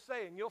what they're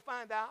saying. You'll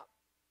find out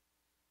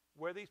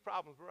where these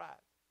problems arise.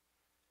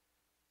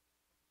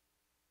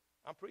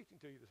 I'm preaching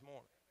to you this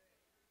morning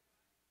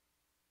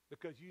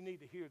because you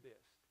need to hear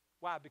this.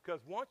 Why? Because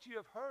once you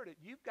have heard it,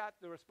 you've got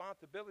the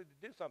responsibility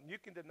to do something. You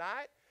can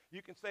deny it.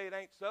 You can say it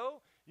ain't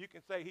so. You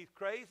can say he's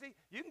crazy.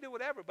 You can do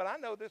whatever, but I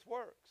know this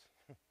works.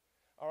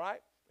 All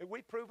right? And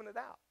we've proven it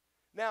out.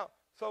 Now,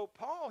 so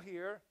Paul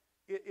here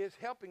is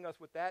helping us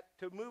with that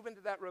to move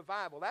into that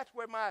revival. That's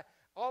where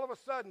all of a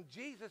sudden,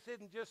 Jesus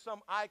isn't just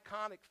some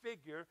iconic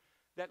figure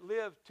that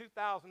lived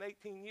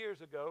 2018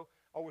 years ago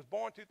or was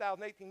born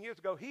 2018 years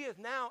ago. He is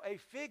now a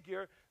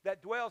figure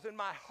that dwells in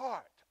my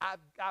heart. I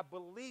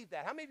believe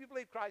that. How many of you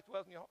believe Christ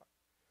dwells in your heart?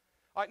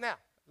 All right,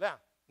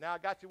 now I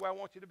got you where I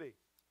want you to be.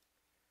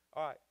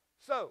 All right,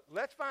 so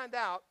let's find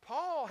out.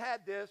 Paul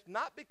had this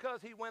not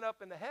because he went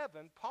up into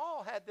heaven.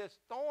 Paul had this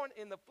thorn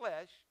in the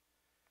flesh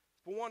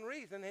for one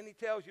reason, and he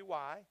tells you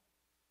why.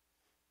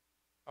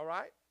 All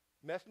right,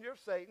 messenger of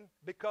Satan,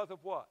 because of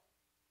what?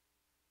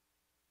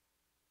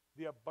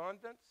 The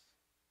abundance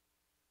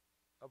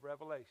of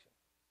revelation.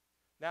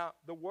 Now,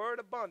 the word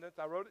abundance,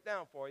 I wrote it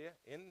down for you,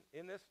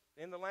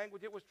 in the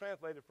language it was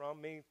translated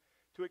from, means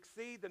to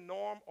exceed the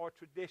norm or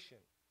tradition.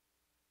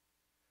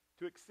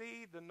 To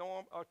exceed the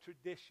norm or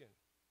tradition.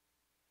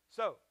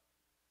 So,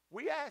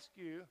 We asked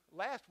you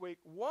last week,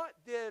 what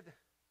did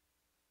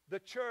the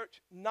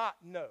church not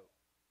know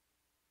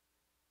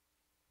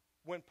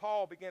when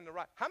Paul began to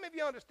write? How many of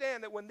you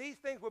understand that when these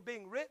things were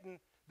being written,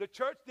 the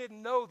church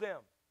didn't know them?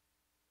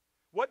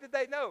 What did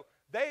they know?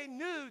 They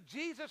knew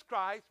Jesus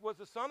Christ was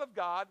the Son of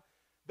God.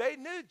 They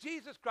knew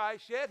Jesus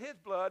Christ shed his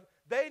blood.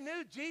 They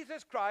knew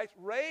Jesus Christ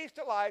raised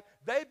to life.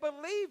 They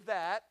believed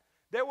that.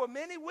 There were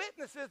many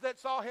witnesses that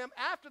saw him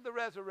after the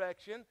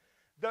resurrection.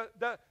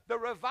 The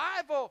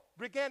revival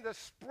began to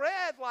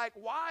spread like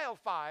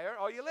wildfire.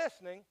 Are you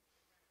listening?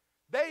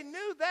 They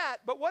knew that,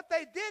 but what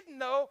they didn't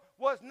know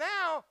was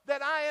now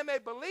that I am a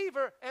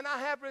believer and I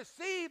have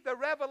received the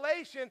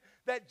revelation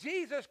that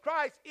Jesus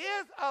Christ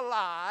is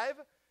alive,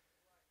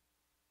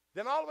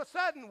 then all of a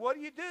sudden, what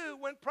do you do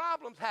when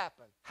problems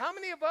happen? How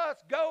many of us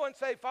go and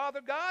say, Father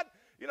God,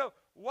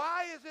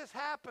 why is this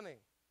happening?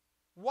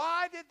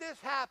 Why did this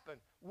happen?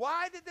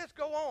 Why did this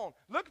go on?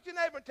 Look at your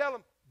neighbor and tell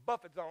him,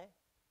 Buffett zone.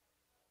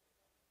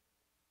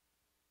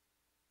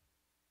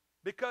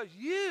 Because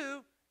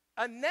you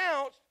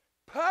announced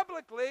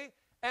publicly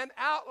and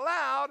out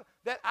loud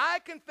that I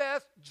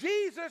confess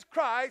Jesus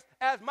Christ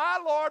as my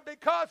Lord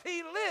because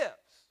he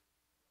lives.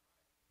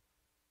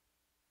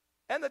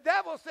 And the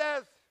devil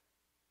says,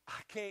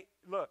 I can't,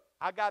 look,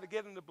 I got to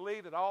get them to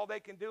believe that all they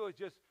can do is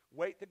just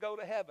wait to go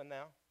to heaven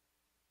now.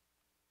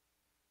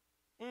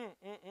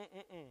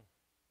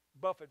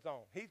 Buffett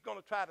zone. He's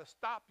going to try to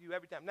stop you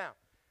every time. Now,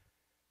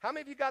 how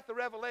many of you got the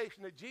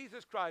revelation that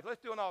Jesus Christ, let's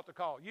do an altar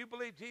call. You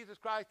believe Jesus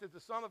Christ is the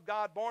Son of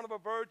God, born of a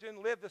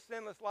virgin, lived a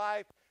sinless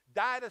life,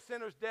 died a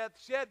sinner's death,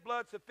 shed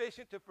blood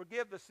sufficient to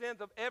forgive the sins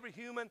of every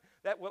human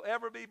that will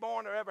ever be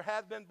born or ever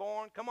has been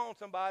born. Come on,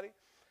 somebody.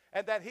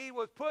 And that he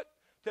was put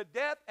to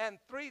death and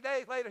 3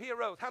 days later he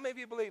arose. How many of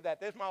you believe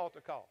that? There's my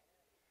altar call.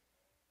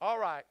 All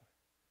right.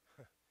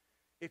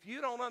 If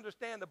you don't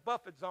understand the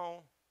Buffett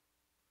zone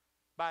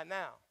by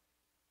now,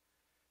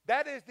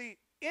 that is the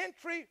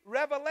entry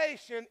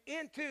revelation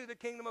into the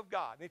kingdom of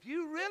God. And if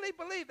you really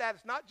believe that,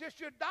 it's not just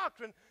your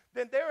doctrine,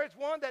 then there is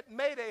one that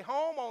made a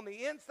home on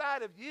the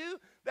inside of you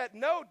that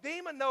no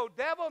demon, no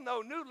devil,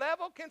 no new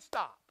level can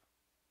stop.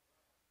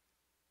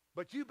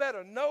 But you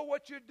better know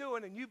what you're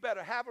doing, and you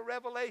better have a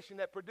revelation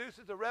that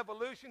produces a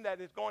revolution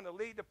that is going to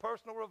lead to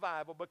personal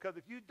revival, because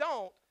if you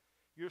don't,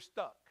 you're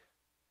stuck.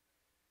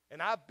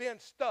 And I've been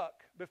stuck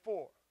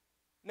before.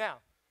 Now,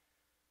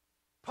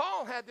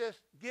 Paul had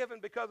this given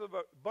because of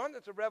an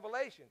abundance of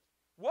revelations.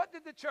 What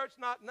did the church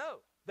not know?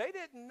 They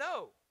didn't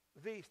know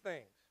these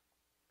things.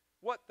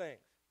 What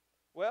things?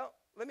 Well,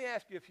 let me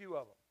ask you a few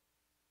of them.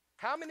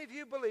 How many of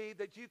you believe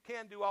that you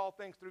can do all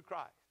things through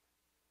Christ?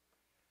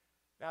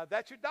 Now, is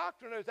that your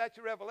doctrine or is that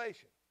your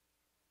revelation?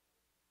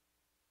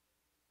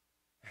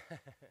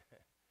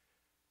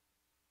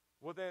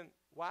 Well, then,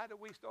 why do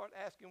we start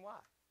asking why?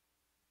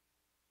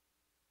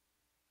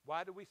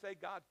 Why do we say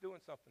God's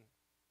doing something?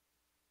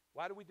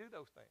 Why do we do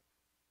those things?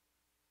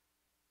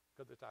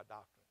 Because it's our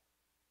doctrine.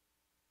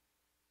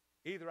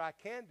 Either I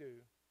can do,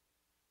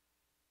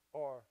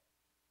 or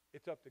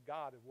it's up to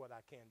God of what I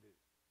can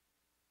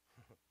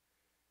do.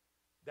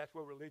 That's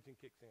where religion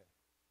kicks in.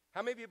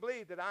 How many of you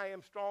believe that I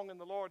am strong in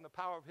the Lord and the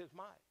power of his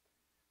might?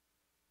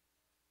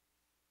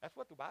 That's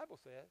what the Bible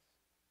says.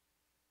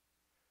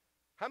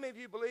 How many of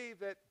you believe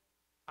that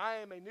I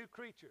am a new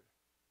creature?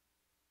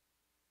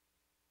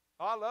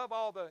 Oh, I love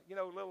all the,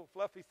 little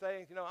fluffy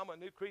sayings. I'm a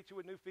new creature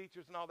with new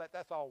features and all that.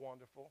 That's all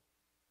wonderful.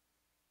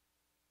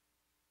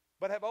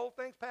 But have old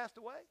things passed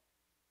away?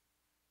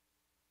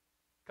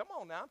 Come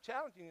on now. I'm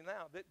challenging you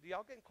now.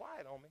 Y'all getting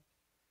quiet on me.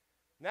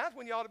 Now's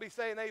when you ought to be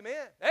saying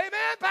amen.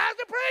 Amen,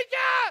 Pastor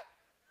Preacher!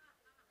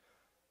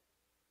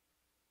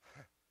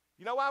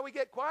 You know why we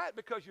get quiet?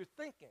 Because you're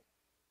thinking.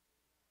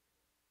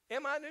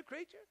 Am I a new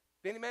creature?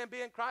 If any man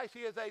be in Christ,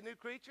 he is a new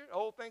creature.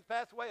 Old things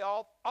pass away.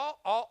 All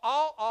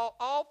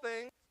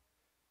things.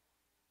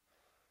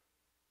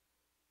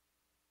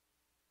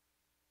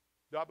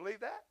 Do I believe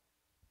that?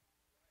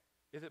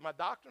 Is it my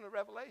doctrine or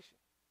revelation?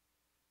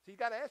 So you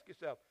got to ask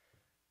yourself.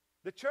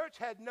 The church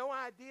had no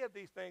idea of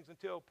these things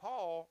until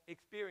Paul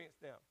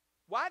experienced them.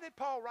 Why did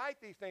Paul write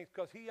these things?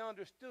 Because he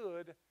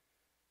understood.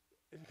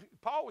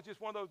 Paul was just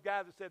one of those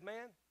guys that said,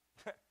 man,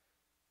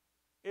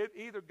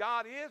 either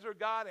God is or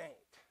God ain't.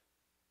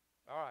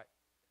 All right.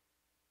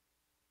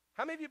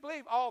 How many of you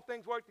believe all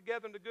things work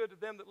together in the good to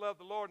them that love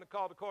the Lord and are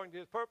called according to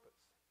his purpose?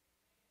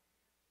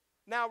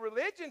 Now,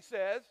 religion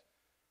says,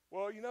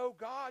 well,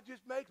 God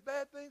just makes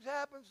bad things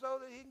happen so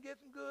that he can get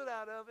some good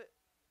out of it.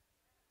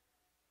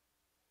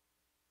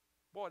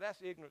 Boy,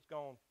 that's ignorance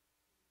gone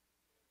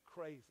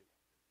crazy.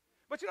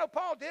 But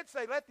Paul did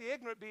say, let the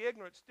ignorant be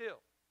ignorant still.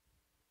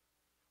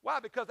 Why?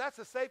 Because that's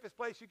the safest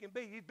place you can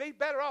be. You'd be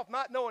better off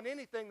not knowing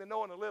anything than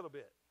knowing a little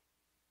bit.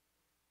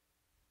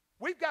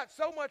 We've got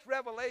so much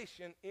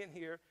revelation in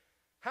here.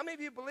 How many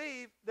of you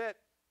believe that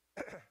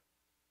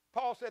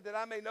Paul said that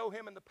I may know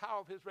him in the power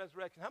of his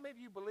resurrection? How many of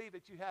you believe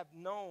that you have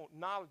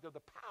knowledge of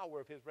the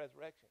power of his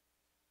resurrection?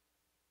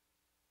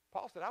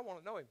 Paul said, I want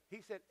to know him.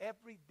 He said,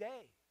 every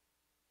day.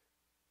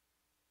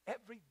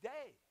 Every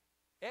day.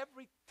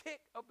 Every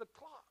tick of the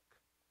clock.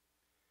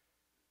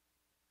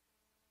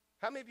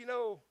 How many of you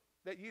know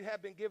that you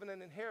have been given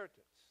an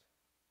inheritance?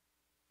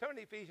 Turn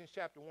to Ephesians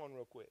chapter 1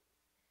 real quick.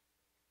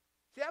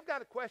 See, I've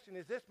got a question.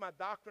 Is this my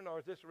doctrine or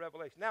is this a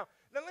revelation? Now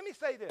let me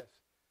say this.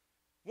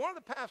 One of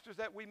the pastors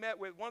that we met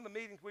with, one of the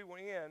meetings we were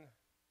in,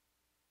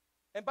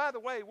 and by the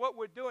way, what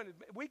we're doing is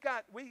we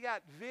got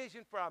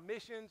vision for our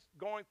missions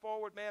going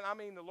forward, man. I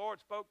mean, the Lord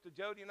spoke to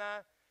Jody and I,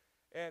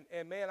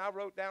 and man, I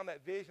wrote down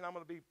that vision.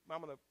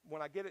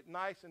 When I get it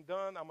nice and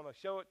done, I'm going to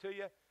show it to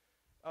you.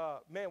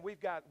 Man, we've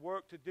got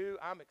work to do.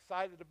 I'm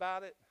excited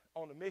about it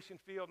on the mission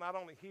field, not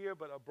only here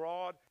but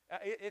abroad.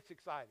 It's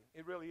exciting.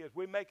 It really is.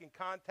 We're making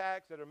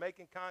contacts that are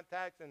making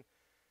contacts,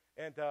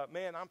 and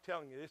man, I'm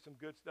telling you, there's some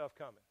good stuff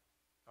coming,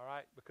 all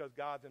right, because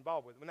God's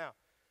involved with it. Now,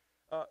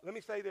 let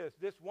me say this.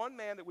 This one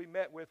man that we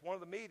met with, one of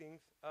the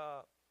meetings,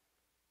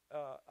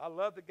 I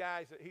love the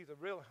guy. He's a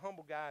real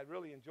humble guy. I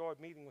really enjoyed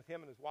meeting with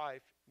him and his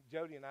wife.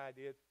 Jody and I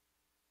did,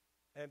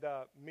 and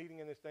meeting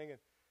in this thing. And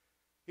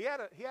he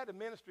had a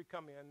ministry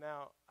come in.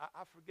 Now,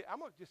 I forget. I'm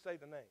going to just say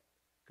the name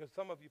because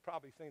some of you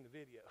probably seen the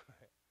video.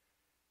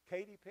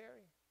 Katy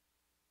Perry?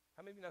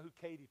 How many of you know who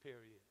Katy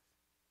Perry is?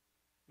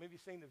 Maybe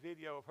you've seen the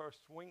video of her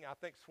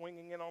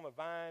swinging in on a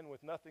vine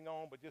with nothing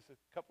on but just a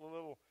couple of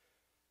little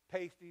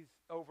pasties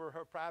over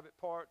her private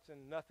parts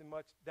and nothing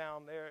much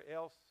down there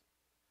else.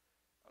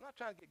 I'm not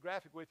trying to get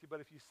graphic with you, but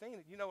if you've seen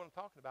it, you know what I'm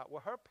talking about.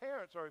 Well, her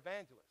parents are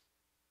evangelists.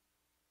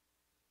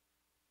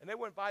 And they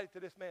were invited to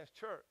this man's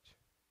church.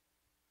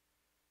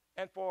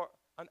 And for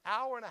an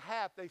hour and a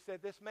half, they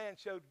said this man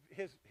showed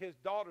his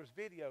daughter's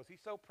videos.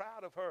 He's so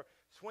proud of her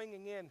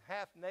swinging in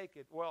half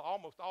naked, well,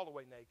 almost all the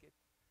way naked.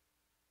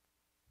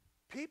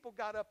 People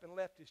got up and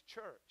left his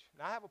church.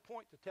 Now, I have a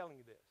point to telling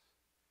you this.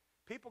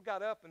 People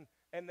got up and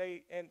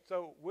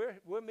so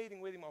we're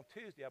meeting with him on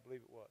Tuesday, I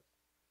believe it was.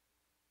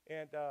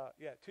 And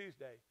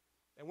Tuesday.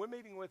 And we're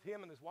meeting with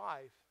him and his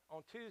wife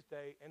on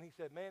Tuesday, and he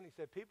said,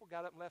 people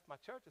got up and left my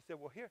church. I said,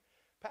 well, here,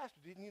 Pastor,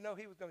 didn't you know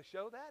he was going to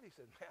show that? He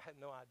said, man, I had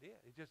no idea.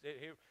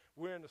 Here,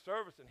 we're in the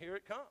service, and here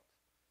it comes.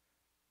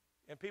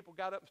 And people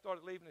got up and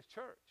started leaving his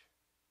church.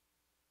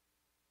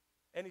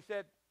 And he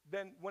said,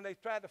 then when they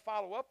tried to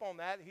follow up on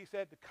that, he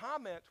said the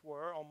comments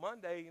were on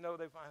Monday,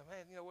 they find,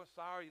 man, we're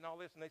sorry and all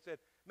this. And they said,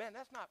 man,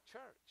 that's not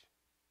church.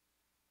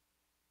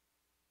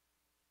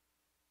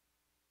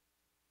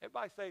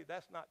 Everybody say,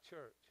 that's not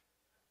church.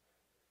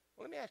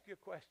 Well, let me ask you a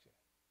question.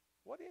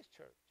 What is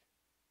church?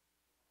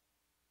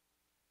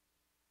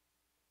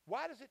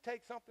 Why does it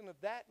take something of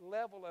that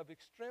level of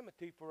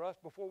extremity for us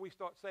before we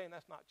start saying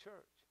that's not church?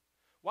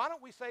 Why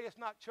don't we say it's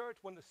not church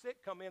when the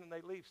sick come in and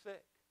they leave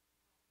sick?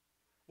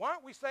 Why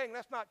aren't we saying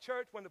that's not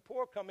church when the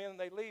poor come in and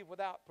they leave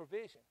without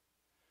provision?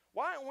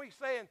 Why aren't we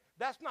saying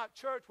that's not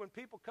church when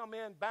people come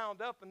in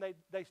bound up and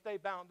they stay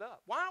bound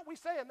up? Why aren't we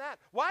saying that?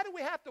 Why do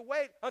we have to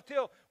wait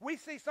until we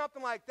see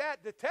something like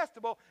that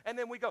detestable and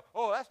then we go,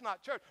 oh, that's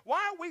not church?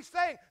 Why aren't we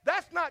saying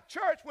that's not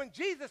church when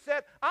Jesus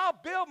said, I'll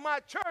build my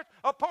church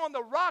upon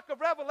the rock of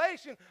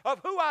revelation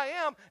of who I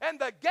am, and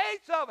the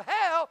gates of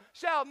hell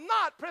shall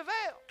not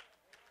prevail?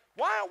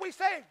 Why aren't we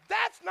saying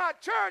that's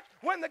not church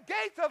when the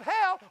gates of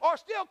hell are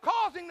still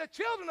causing the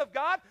children of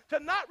God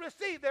to not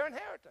receive their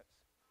inheritance?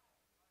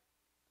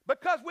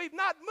 Because we've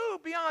not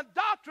moved beyond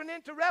doctrine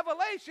into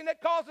revelation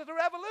that causes a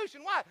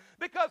revolution. Why?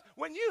 Because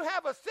when you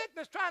have a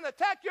sickness trying to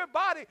attack your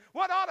body,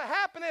 what ought to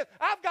happen is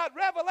I've got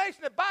revelation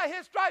that by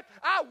his stripes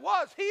I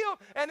was healed.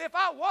 And if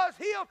I was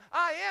healed,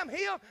 I am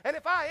healed. And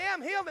if I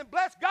am healed, then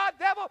bless God,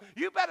 devil,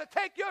 you better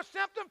take your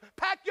symptom,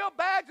 pack your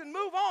bags, and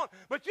move on.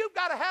 But you've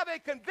got to have a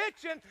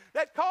conviction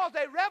that caused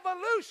a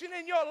revolution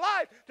in your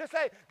life to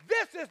say,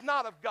 this is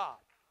not of God.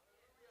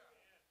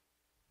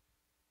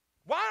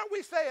 Why aren't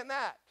we saying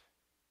that?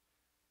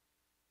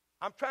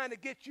 I'm trying to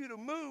get you to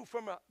move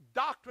from a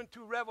doctrine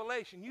to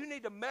revelation. You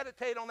need to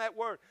meditate on that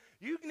word.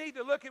 You need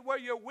to look at where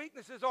your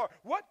weaknesses are.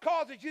 What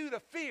causes you to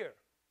fear?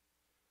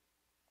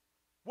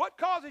 What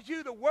causes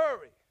you to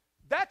worry?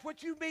 That's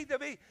what you need to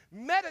be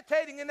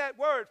meditating in that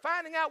word,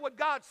 finding out what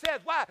God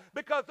says. Why?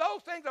 Because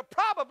those things are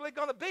probably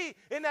going to be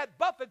in that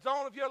buffet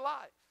zone of your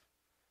life.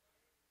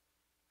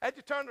 As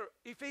you turn to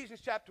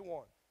Ephesians chapter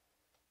 1,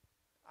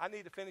 I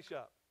need to finish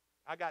up.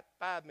 I got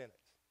 5 minutes.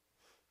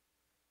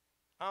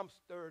 I'm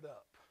stirred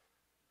up.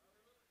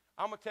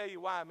 I'm going to tell you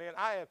why, man.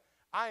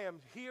 I am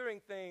hearing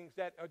things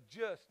that are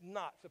just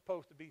not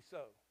supposed to be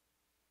so.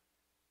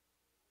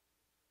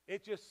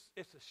 It's a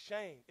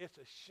shame. It's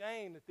a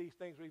shame that these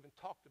things are even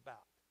talked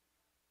about.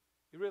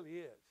 It really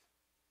is.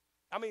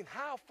 I mean,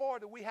 how far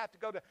do we have to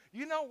go to?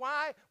 You know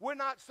why we're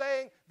not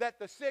saying that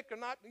the sick are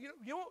not?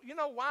 You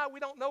know why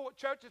we don't know what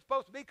church is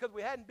supposed to be? Because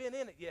we hadn't been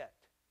in it yet.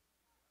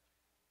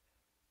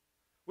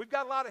 We've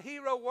got a lot of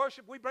hero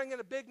worship. We bring in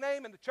a big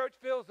name and the church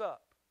fills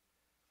up.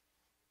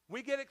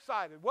 We get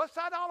excited. What's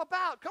that all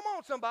about? Come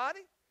on,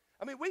 somebody.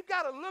 I mean, we've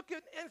got to look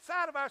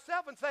inside of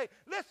ourselves and say,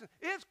 listen,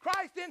 is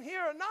Christ in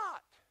here or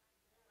not?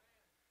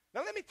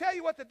 Now, let me tell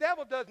you what the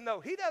devil doesn't know.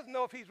 He doesn't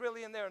know if he's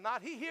really in there or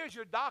not. He hears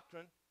your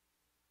doctrine.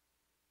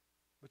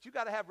 But you've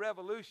got to have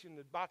revolution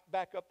to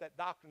back up that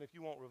doctrine if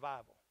you want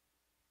revival.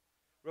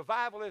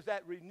 Revival is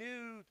that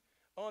renewed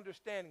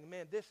understanding,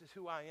 man, this is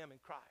who I am in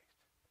Christ.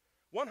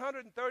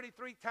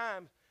 133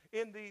 times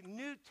in the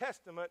New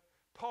Testament,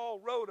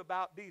 Paul wrote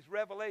about these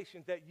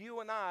revelations that you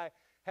and I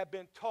have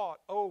been taught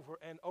over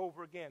and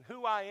over again.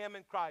 Who I am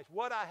in Christ,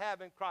 what I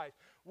have in Christ,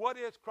 what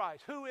is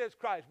Christ, who is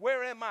Christ,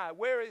 where am I,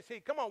 where is he?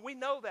 Come on, we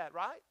know that,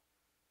 right?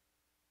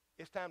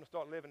 It's time to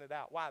start living it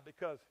out. Why?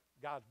 Because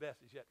God's best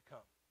is yet to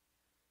come.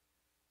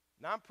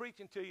 Now, I'm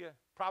preaching to you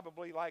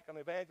probably like an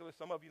evangelist.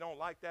 Some of you don't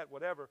like that,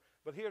 whatever.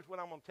 But here's what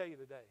I'm going to tell you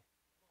today.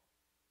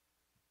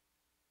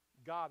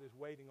 God is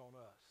waiting on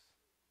us.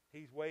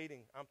 He's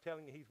waiting. I'm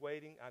telling you, he's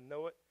waiting. I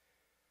know it.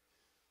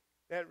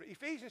 Now,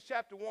 Ephesians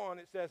chapter 1,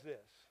 it says this.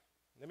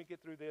 Let me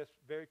get through this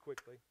very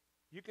quickly.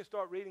 You can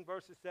start reading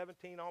verses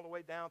 17 all the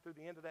way down through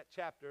the end of that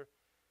chapter.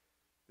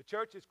 The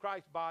church is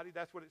Christ's body.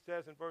 That's what it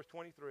says in verse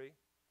 23.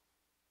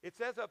 It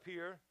says up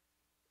here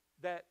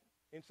that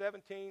in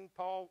 17,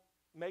 Paul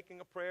making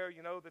a prayer,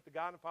 you know, that the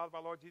God and Father of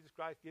our Lord Jesus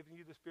Christ giving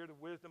you the spirit of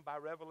wisdom by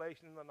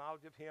revelation and the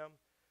knowledge of him,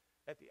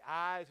 that the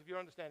eyes of your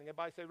understanding,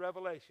 everybody say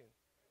revelation,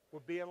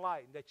 will be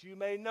enlightened, that you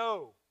may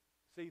know.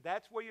 See,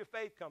 that's where your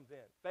faith comes in.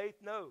 Faith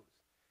knows.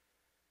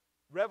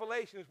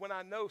 Revelation is when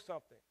I know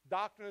something.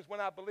 Doctrine is when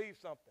I believe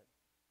something.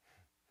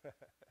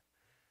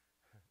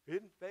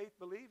 Isn't faith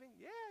believing?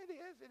 Yeah,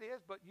 it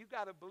is. But you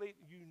got to believe,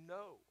 you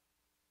know.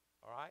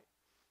 All right?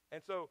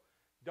 And so,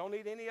 don't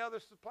need any other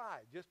supply,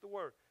 just the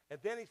word. And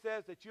then he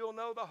says that you'll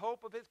know the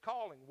hope of his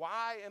calling.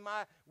 Why am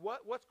I,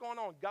 what's going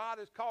on? God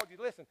has called you.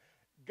 Listen,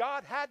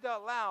 God had to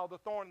allow the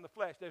thorn in the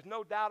flesh. There's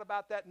no doubt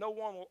about that. No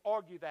one will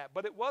argue that.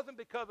 But it wasn't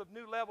because of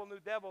new level, new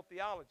devil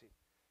theology.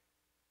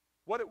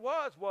 What it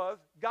was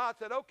God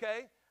said,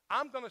 okay,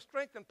 I'm going to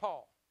strengthen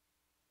Paul.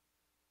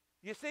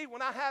 You see,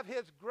 when I have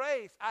his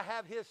grace, I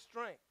have his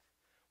strength.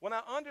 When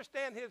I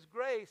understand his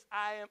grace,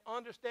 I am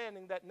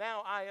understanding that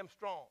now I am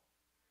strong.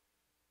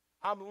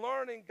 I'm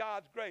learning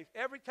God's grace.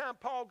 Every time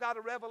Paul got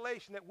a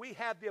revelation that we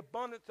have the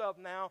abundance of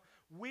now,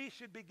 we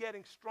should be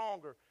getting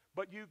stronger.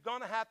 But you're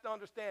going to have to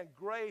understand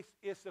grace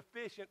is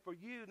sufficient for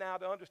you now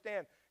to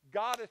understand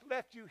God has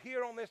left you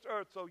here on this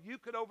earth so you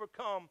could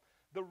overcome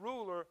the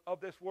ruler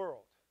of this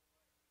world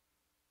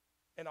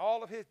and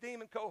all of his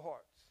demon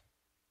cohorts.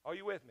 Are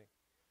you with me?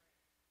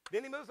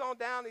 Then he moves on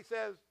down. He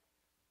says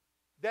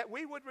that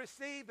we would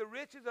receive the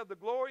riches of the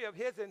glory of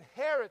his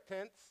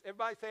inheritance.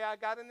 Everybody say, I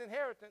got an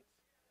inheritance.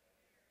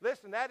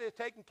 Listen, that is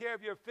taking care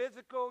of your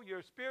physical,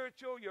 your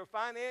spiritual, your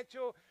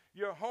financial,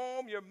 your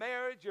home, your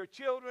marriage, your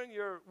children,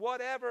 your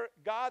whatever.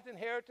 God's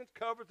inheritance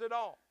covers it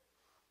all.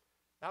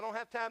 I don't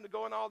have time to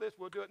go into all this.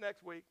 We'll do it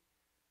next week.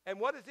 And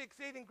what is the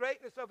exceeding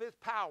greatness of his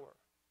power?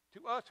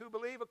 To us who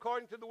believe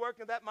according to the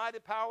working of that mighty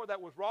power that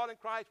was wrought in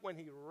Christ when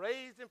he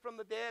raised him from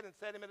the dead and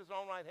set him at his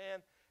own right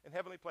hand in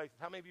heavenly places.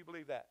 How many of you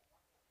believe that?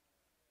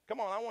 Come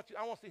on, I want to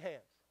see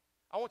hands.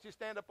 I want you to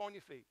stand up on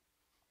your feet.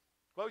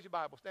 Close your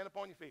Bible. Stand up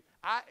on your feet.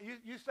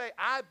 You say,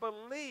 I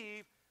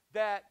believe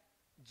that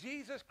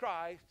Jesus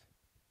Christ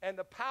and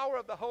the power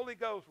of the Holy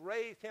Ghost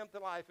raised him to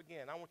life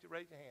again. I want you to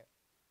raise your hand.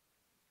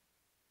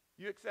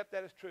 You accept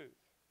that as truth.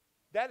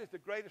 That is the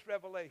greatest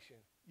revelation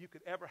you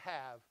could ever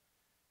have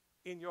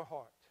in your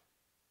heart.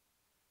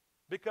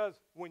 Because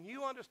when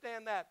you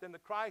understand that, then the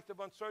Christ of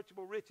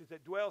unsearchable riches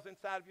that dwells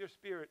inside of your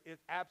spirit is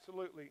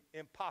absolutely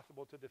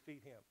impossible to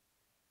defeat him.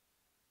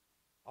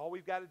 All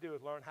we've got to do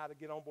is learn how to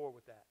get on board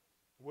with that.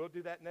 We'll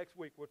do that next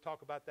week. We'll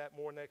talk about that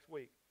more next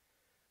week.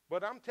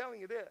 But I'm telling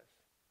you this.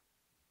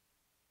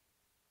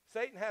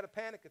 Satan had a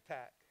panic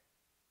attack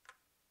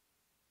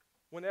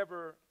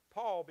whenever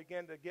Paul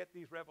began to get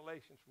these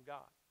revelations from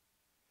God.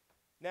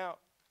 Now,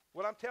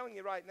 what I'm telling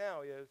you right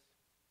now is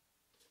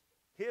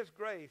his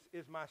grace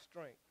is my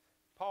strength.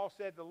 Paul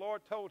said the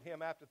Lord told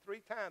him after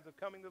 3 times of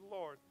coming to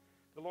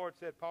the Lord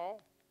said,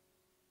 Paul,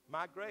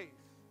 my grace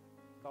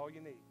is all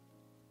you need.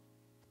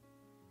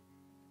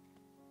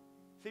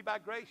 See, by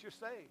grace you're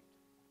saved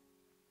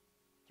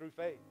through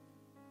faith.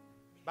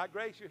 By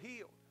grace you're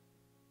healed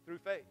through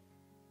faith.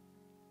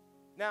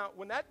 Now,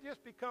 when that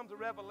just becomes a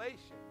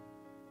revelation,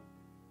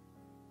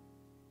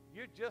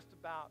 you're just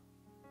about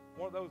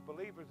one of those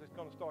believers that's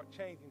going to start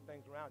changing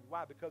things around you.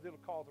 Why? Because it'll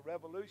cause a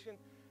revolution,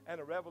 and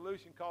a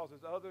revolution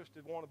causes others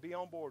to want to be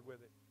on board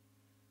with it.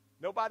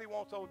 Nobody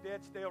wants old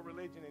dead, stale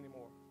religion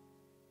anymore.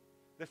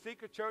 The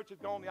secret church has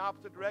gone the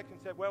opposite direction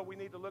and said, well, we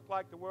need to look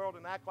like the world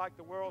and act like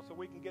the world so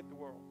we can get the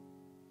world.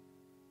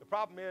 The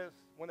problem is,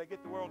 when they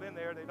get the world in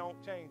there, they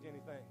don't change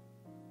anything.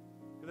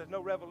 Because there's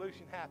no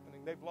revolution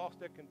happening. They've lost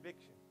their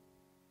conviction.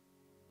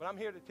 But I'm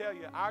here to tell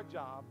you, our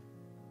job,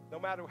 no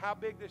matter how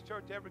big this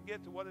church ever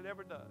gets or what it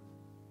ever does,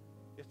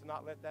 is to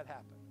not let that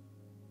happen.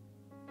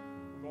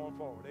 We're going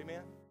forward.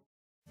 Amen?